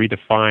to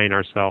redefine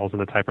ourselves and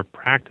the type of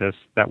practice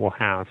that we'll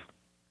have.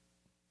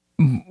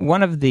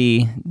 One of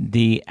the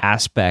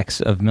aspects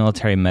of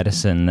military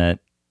medicine that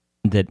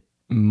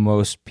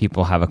most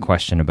people have a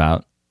question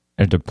about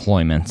are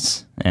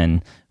deployments,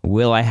 and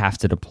will I have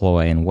to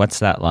deploy, and what's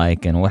that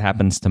like, and what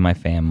happens to my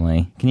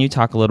family? Can you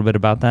talk a little bit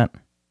about that?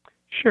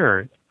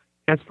 Sure.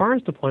 As far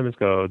as deployments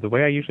go, the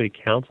way I usually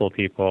counsel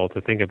people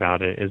to think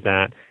about it is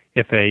that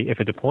if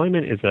a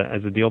deployment is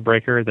a deal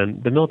breaker, then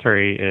the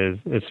military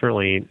is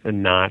certainly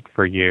not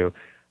for you.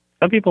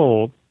 Some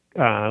people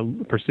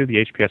pursue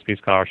the HPSP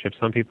scholarship.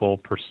 Some people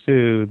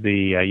pursue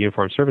the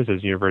Uniformed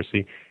Services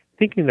University,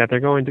 thinking that they're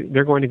going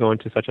to go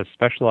into such a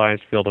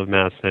specialized field of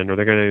medicine, or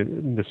they're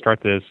going to start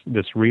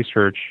this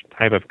research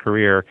type of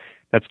career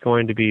that's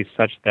going to be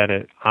such that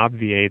it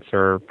obviates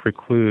or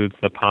precludes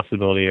the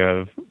possibility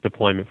of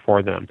deployment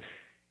for them.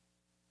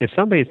 If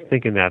somebody's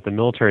thinking that, the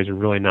military is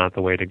really not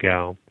the way to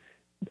go.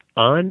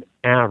 On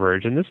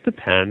average, and this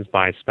depends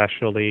by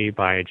specialty,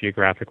 by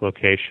geographic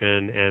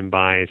location, and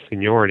by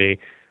seniority,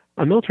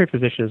 a military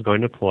physician is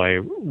going to deploy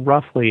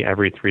roughly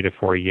every 3 to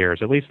 4 years.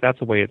 At least that's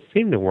the way it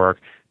seemed to work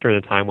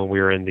during the time when we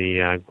were in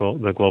the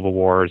global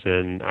wars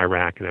in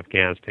Iraq and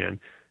Afghanistan.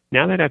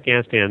 Now that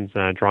Afghanistan's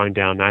drawing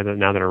down, now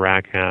that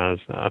Iraq has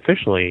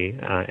officially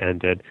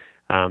ended,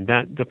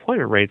 that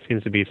deployment rate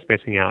seems to be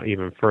spacing out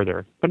even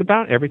further, but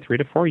about every 3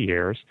 to 4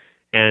 years.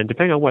 And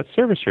depending on what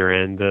service you're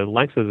in, the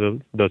lengths of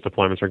those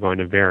deployments are going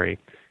to vary.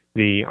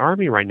 The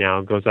Army right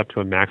now goes up to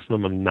a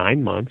maximum of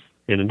 9 months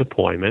in a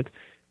deployment.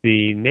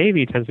 The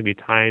Navy tends to be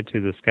tied to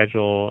the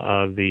schedule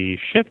of the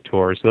ship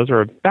tours. So those are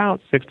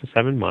about 6 to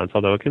 7 months,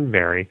 although it can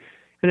vary.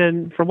 And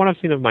then from what I've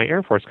seen of my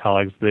Air Force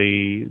colleagues,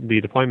 the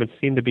deployments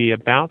seem to be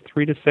about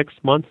 3 to 6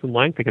 months in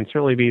length. They can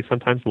certainly be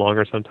sometimes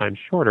longer, sometimes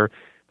shorter.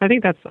 I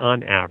think that's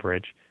on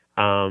average.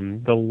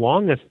 The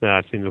longest that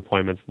I've seen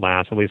deployments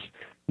last, at least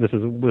this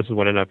is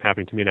what ended up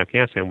happening to me in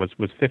Afghanistan, was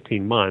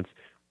 15 months.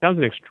 That was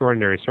an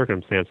extraordinary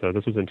circumstance, though.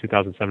 This was in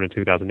 2007 and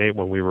 2008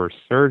 when we were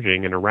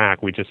surging in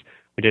Iraq. We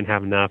didn't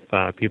have enough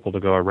people to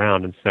go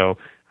around, and so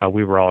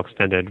we were all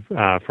extended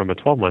from a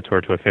 12-month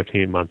tour to a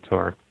 15-month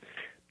tour.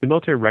 The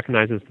military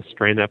recognizes the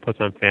strain that puts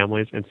on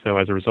families, and so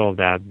as a result of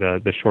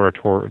that, the shorter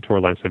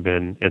tour lengths have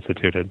been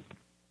instituted.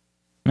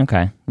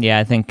 Okay. Yeah,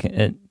 I think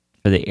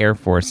for the Air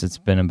Force, it's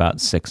been about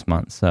 6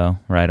 months, so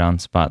right on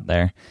spot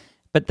there.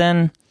 But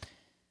then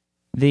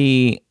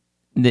the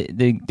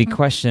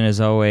question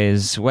is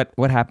always,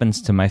 what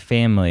happens to my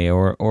family,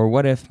 or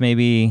what if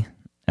maybe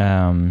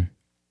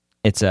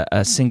it's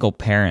a single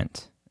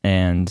parent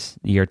and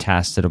you're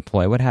tasked to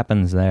deploy? What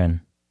happens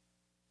then?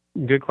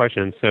 Good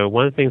question. So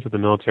one of the things that the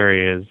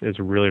military is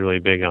really, really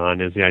big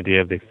on is the idea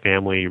of the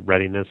Family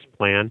Readiness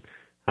Plan.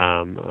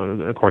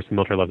 Of course, the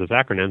military loves this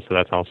acronym, so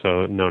that's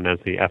also known as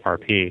the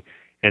FRP.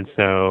 And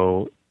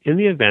so in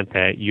the event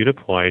that you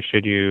deploy,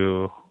 should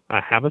you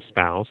have a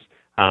spouse,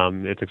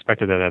 it's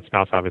expected that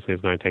spouse obviously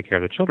is going to take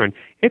care of the children.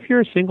 If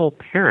you're a single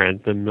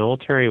parent, the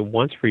military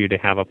wants for you to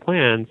have a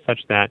plan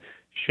such that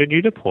should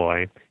you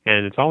deploy,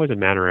 and it's always a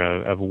matter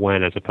of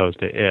when as opposed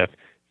to if,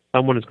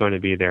 someone is going to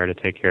be there to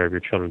take care of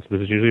your children. So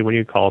this is usually when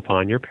you call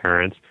upon your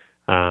parents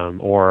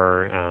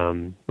or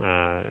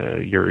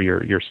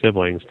your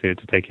siblings to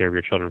take care of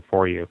your children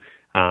for you.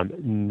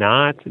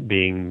 Not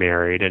being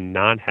married and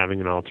not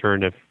having an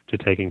alternative to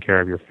taking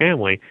care of your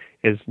family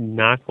is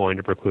not going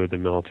to preclude the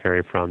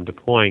military from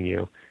deploying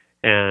you.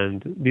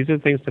 And these are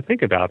things to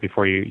think about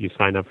before you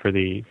sign up for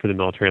the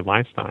military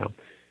lifestyle.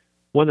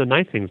 One of the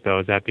nice things, though,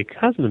 is that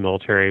because in the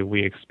military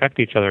we expect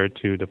each other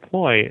to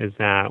deploy, is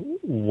that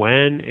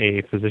when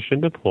a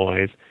physician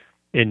deploys,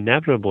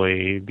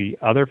 inevitably the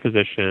other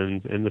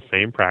physicians in the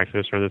same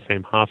practice or the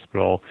same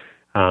hospital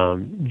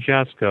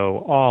just go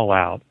all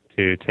out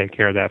to take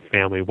care of that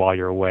family while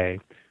you're away.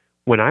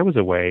 When I was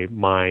away,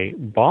 my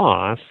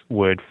boss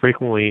would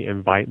frequently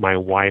invite my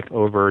wife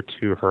over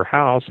to her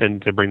house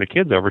and to bring the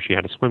kids over. She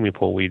had a swimming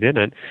pool. We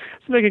didn't.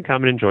 So they could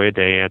come and enjoy a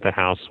day at the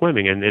house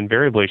swimming. And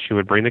invariably, she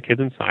would bring the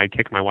kids inside,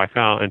 kick my wife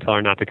out, and tell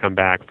her not to come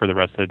back for the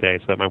rest of the day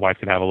so that my wife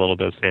could have a little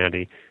bit of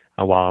sanity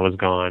while I was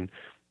gone.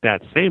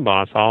 That same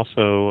boss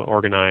also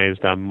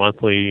organized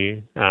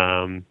monthly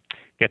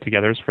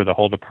get-togethers for the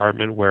whole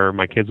department where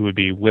my kids would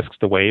be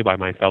whisked away by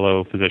my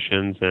fellow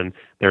physicians and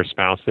their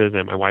spouses,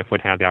 and my wife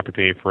would have the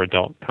opportunity for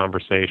adult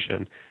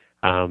conversation.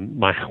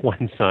 My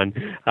one son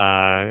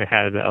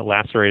had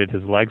lacerated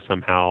his leg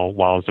somehow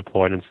while I was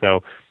deployed, and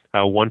so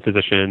one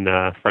physician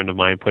friend of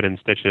mine put in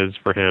stitches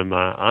for him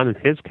on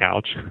his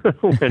couch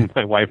when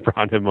my wife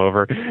brought him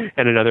over,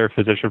 and another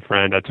physician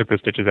friend took the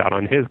stitches out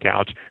on his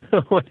couch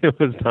when it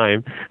was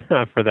time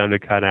for them to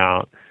cut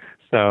out.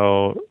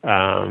 So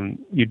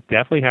you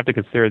definitely have to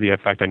consider the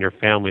effect on your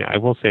family. I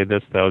will say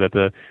this, though,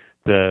 that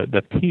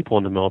the people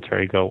in the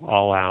military go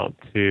all out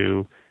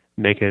to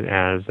make it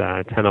as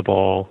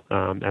tenable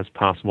as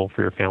possible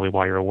for your family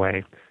while you're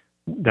away.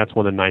 That's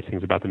one of the nice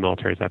things about the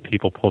military is that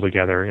people pull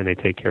together and they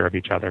take care of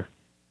each other.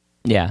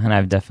 Yeah, and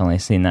I've definitely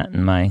seen that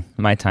in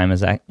my time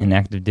as in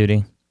active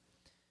duty.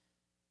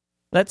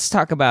 Let's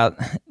talk about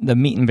the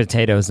meat and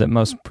potatoes that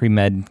most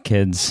pre-med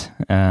kids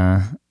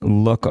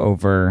look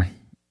over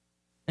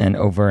and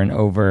over and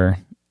over,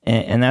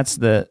 and that's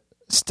the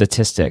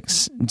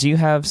statistics. Do you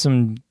have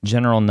some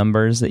general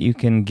numbers that you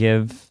can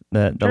give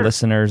the Sure.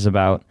 listeners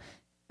about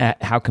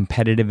how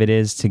competitive it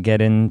is to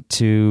get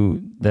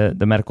into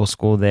the medical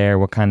school there,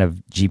 what kind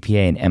of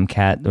GPA and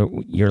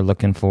MCAT you're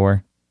looking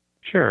for?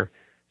 Sure.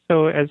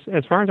 So as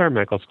far as our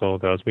medical school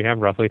goes, we have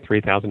roughly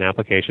 3,000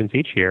 applications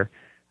each year.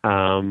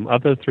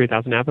 Of those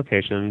 3,000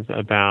 applications,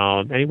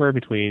 about anywhere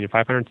between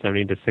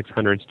 570 to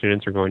 600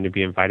 students are going to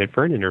be invited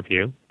for an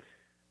interview.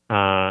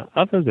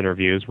 Of those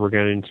interviews, we're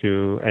going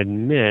to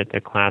admit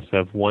a class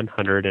of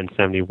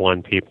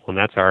 171 people, and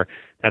that's our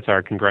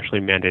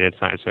congressionally mandated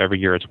size. So every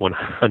year it's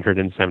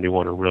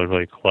 171, or really,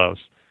 really close.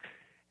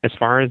 As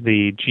far as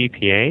the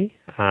GPA,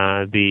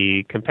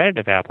 the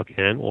competitive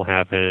applicant will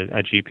have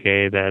a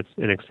GPA that's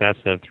in excess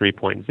of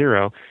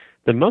 3.0.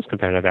 The most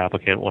competitive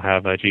applicant will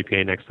have a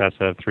GPA in excess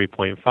of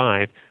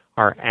 3.5.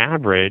 Our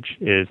average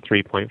is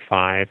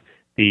 3.5.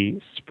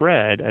 The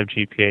spread of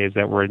GPAs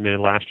that were admitted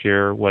last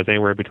year was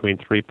anywhere between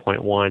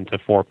 3.1 to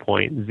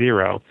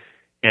 4.0.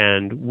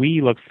 And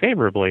we look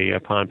favorably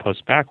upon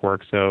post-bac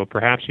work, so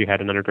perhaps you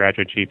had an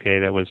undergraduate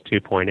GPA that was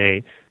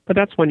 2.8, but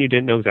that's when you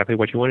didn't know exactly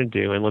what you wanted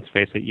to do. And let's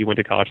face it, you went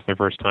to college for the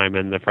first time,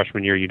 and the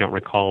freshman year you don't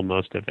recall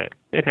most of it.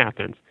 It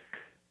happens.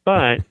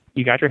 But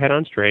you got your head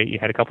on straight, you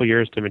had a couple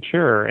years to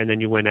mature, and then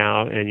you went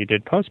out and you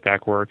did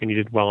post-bac work, and you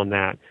did well in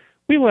that.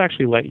 We will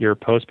actually let your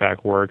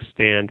post-bac work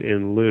stand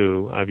in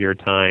lieu of your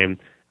time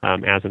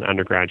as an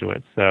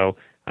undergraduate. So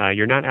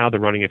you're not out of the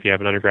running if you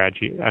have an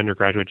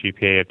undergraduate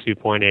GPA of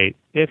 2.8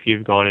 if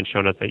you've gone and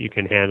shown us that you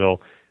can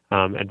handle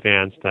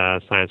advanced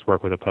science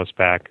work with a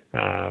post-bac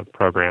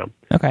program.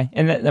 Okay,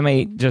 and let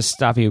me just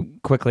stop you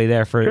quickly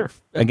there for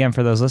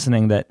those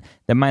listening that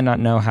might not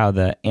know how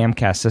the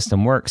AMCAS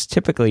system works.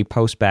 Typically,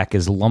 post-bac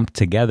is lumped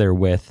together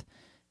with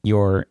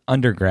your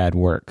undergrad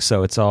work,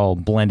 so it's all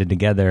blended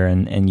together,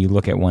 and you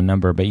look at one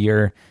number, but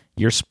you're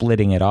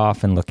splitting it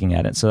off and looking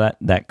at it, so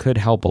that could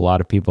help a lot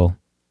of people.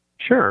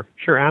 Sure,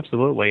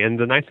 absolutely. And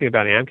the nice thing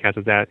about AMCAS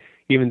is that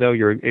even though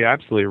you're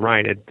absolutely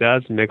right, it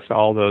does mix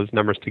all those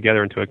numbers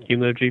together into a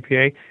cumulative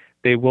GPA.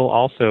 They will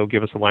also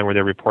give us a line where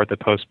they report the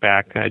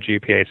post-bac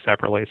GPA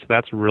separately, so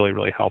that's really,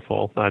 really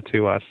helpful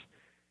to us.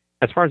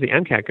 As far as the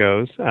MCAT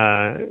goes,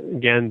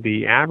 again,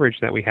 the average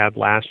that we had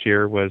last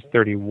year was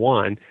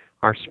 31.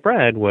 Our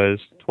spread was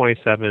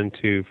 27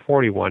 to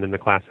 41 in the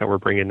class that we're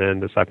bringing in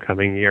this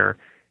upcoming year.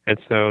 And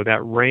so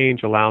that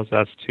range allows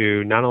us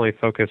to not only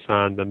focus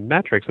on the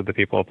metrics of the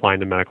people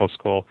applying to medical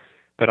school,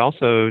 but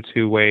also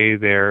to weigh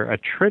their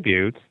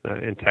attributes,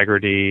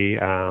 integrity,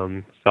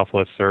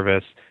 selfless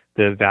service,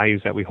 the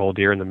values that we hold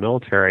dear in the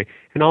military,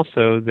 and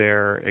also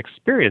their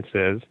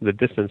experiences, the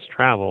distance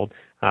traveled.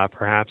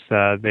 Perhaps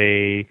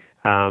they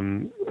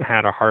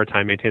had a hard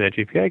time maintaining that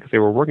GPA because they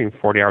were working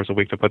 40 hours a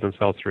week to put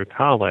themselves through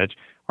college,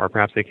 or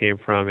perhaps they came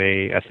from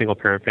a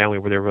single-parent family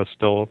where they were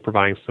still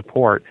providing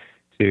support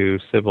to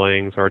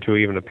siblings or to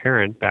even a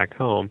parent back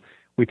home.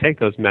 We take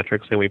those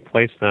metrics and we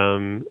place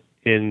them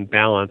in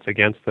balance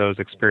against those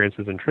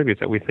experiences and attributes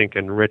that we think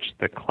enrich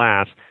the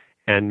class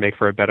and make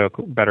for a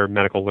better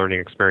medical learning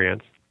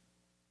experience.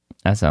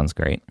 That sounds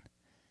great.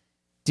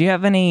 Do you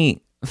have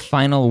any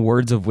final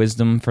words of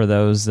wisdom for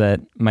those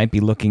that might be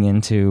looking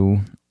into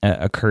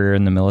a career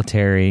in the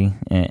military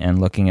and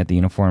looking at the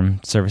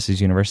Uniformed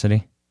Services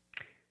University?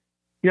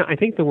 I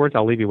think the words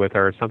I'll leave you with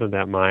are something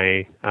that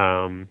my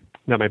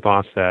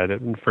boss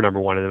said, for number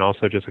one, and then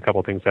also just a couple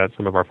of things that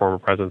some of our former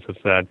presidents have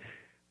said.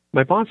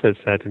 My boss has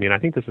said to me, and I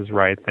think this is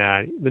right,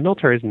 that the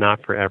military is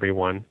not for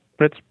everyone,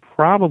 but it's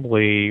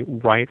probably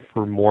right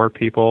for more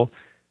people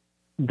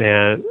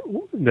than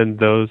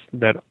those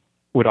that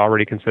would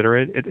already consider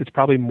it. It's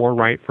probably more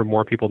right for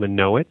more people than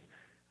know it.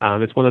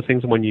 It's one of those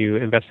things when you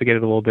investigate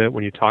it a little bit,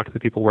 when you talk to the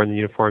people wearing the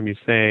uniform, you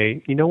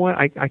say, you know what,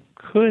 I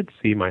could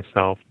see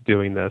myself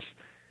doing this.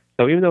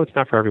 So even though it's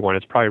not for everyone,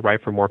 it's probably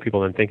right for more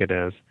people than think it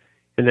is.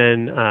 And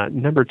then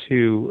number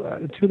two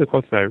of the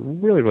quotes that I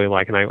really, really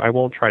like, and I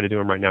won't try to do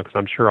them right now because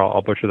I'm sure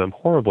I'll butcher them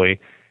horribly.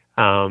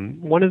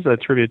 One is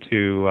attributed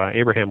to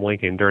Abraham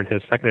Lincoln during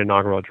his second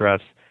inaugural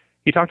address.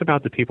 He talked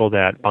about the people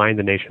that bind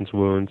the nation's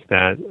wounds,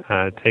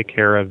 that take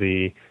care of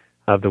the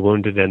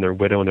wounded and their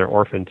widow and their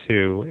orphan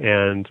too.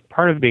 And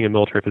part of being a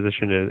military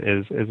physician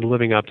is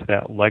living up to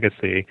that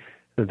legacy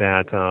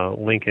that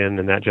Lincoln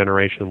and that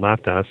generation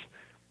left us.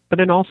 But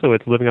then also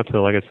it's living up to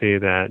the legacy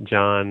that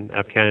John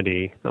F.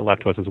 Kennedy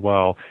left to us as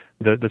well.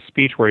 The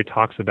speech where he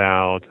talks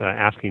about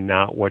asking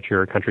not what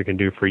your country can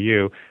do for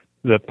you,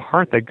 the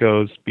part that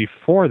goes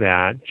before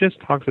that just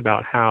talks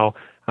about how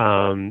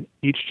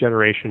each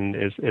generation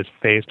is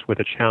faced with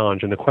a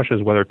challenge, and the question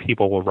is whether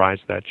people will rise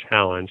to that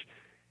challenge.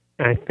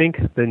 And I think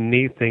the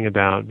neat thing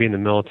about being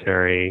in the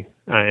military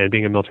and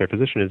being a military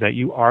physician is that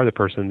you are the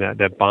person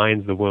that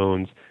binds the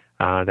wounds,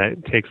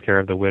 that takes care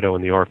of the widow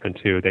and the orphan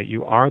too, that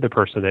you are the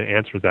person that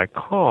answers that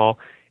call,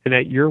 and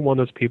that you're one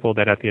of those people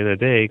that at the end of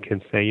the day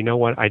can say, you know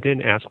what, I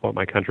didn't ask what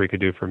my country could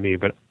do for me,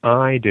 but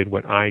I did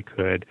what I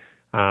could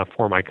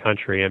for my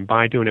country, and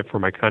by doing it for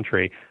my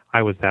country,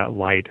 I was that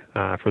light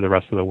for the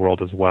rest of the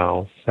world as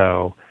well.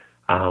 So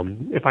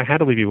if I had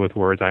to leave you with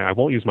words, I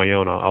won't use my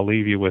own. I'll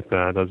leave you with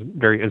those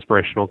very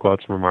inspirational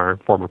quotes from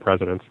our former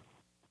presidents.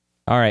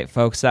 All right,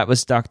 folks, that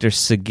was Dr.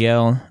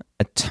 Seguil.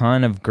 A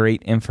ton of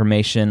great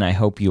information. I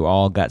hope you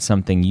all got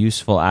something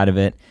useful out of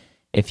it.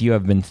 If you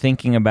have been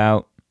thinking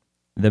about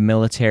the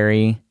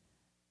military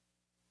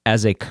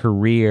as a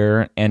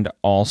career and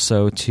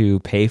also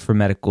to pay for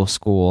medical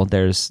school,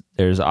 there's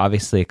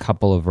obviously a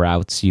couple of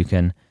routes. You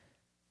can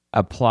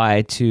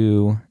apply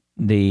to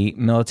the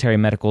military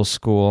medical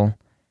school,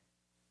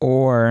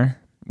 or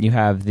you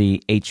have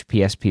the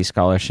HPSP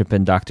scholarship,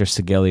 and Dr.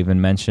 Seguil even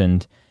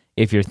mentioned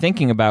if you're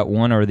thinking about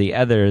one or the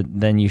other,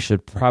 then you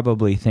should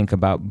probably think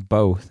about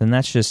both. And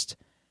that's just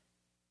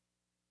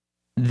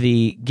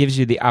gives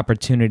you the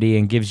opportunity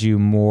and gives you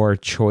more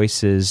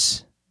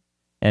choices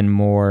and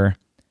more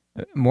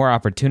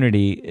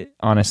opportunity,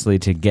 honestly,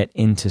 to get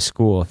into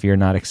school. If you're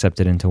not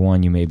accepted into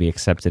one, you may be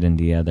accepted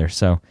into the other.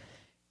 So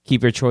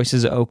keep your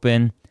choices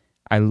open.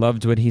 I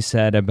loved what he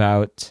said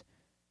about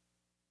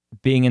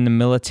being in the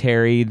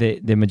military.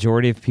 The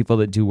majority of people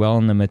that do well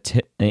in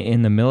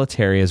the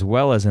military, as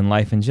well as in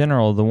life in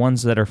general, the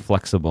ones that are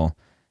flexible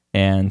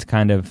and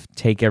kind of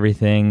take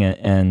everything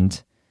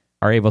and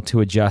are able to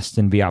adjust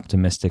and be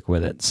optimistic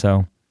with it.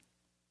 So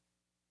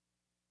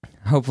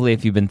hopefully,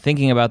 if you've been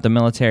thinking about the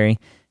military,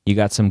 you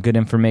got some good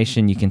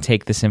information. You can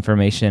take this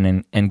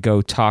information and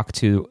go talk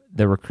to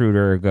the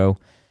recruiter, or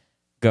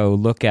go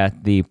look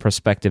at the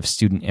prospective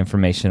student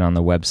information on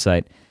the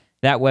website.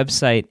 That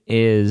website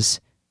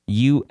is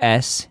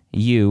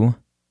usuhs.mil.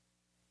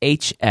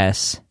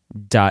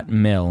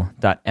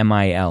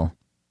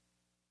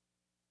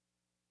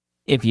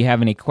 If you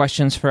have any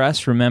questions for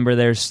us, remember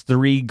there's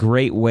 3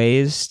 great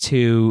ways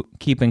to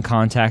keep in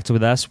contact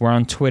with us. We're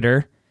on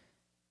Twitter.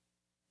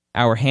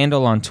 Our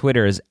handle on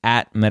Twitter is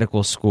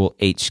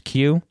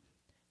 @medicalschoolhq.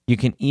 You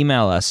can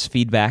email us,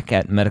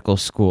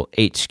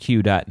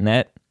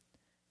 feedback@medicalschoolhq.net,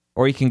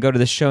 or you can go to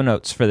the show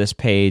notes for this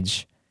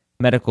page,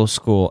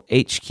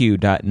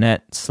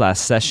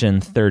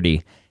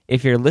 medicalschoolhq.net/session30.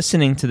 If you're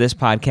listening to this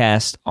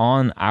podcast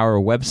on our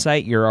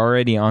website, you're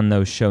already on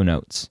those show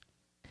notes.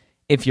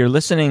 If you're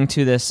listening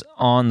to this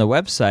on the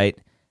website,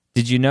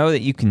 did you know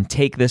that you can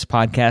take this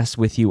podcast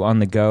with you on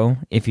the go?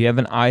 If you have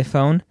an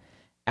iPhone,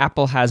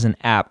 Apple has an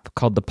app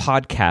called the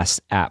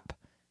Podcast app,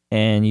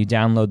 and you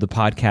download the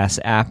Podcast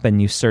app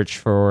and you search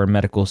for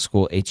Medical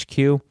School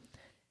HQ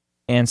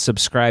and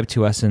subscribe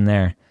to us in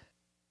there.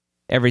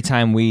 Every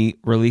time we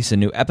release a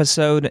new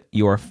episode,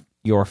 your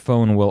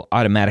phone will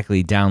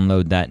automatically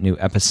download that new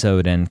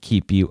episode and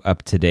keep you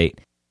up to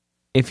date.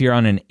 If you're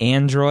on an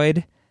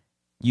Android,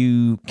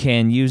 you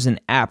can use an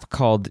app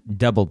called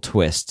Double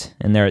Twist,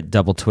 and they're at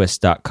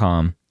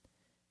doubletwist.com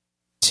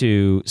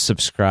to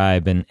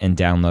subscribe and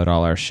download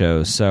all our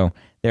shows. So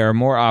there are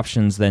more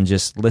options than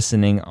just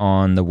listening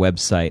on the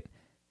website.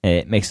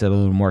 It makes it a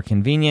little more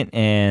convenient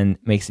and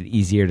makes it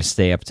easier to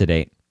stay up to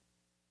date.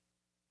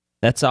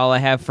 That's all I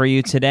have for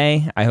you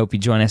today. I hope you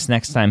join us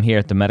next time here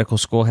at the Medical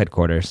School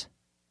Headquarters.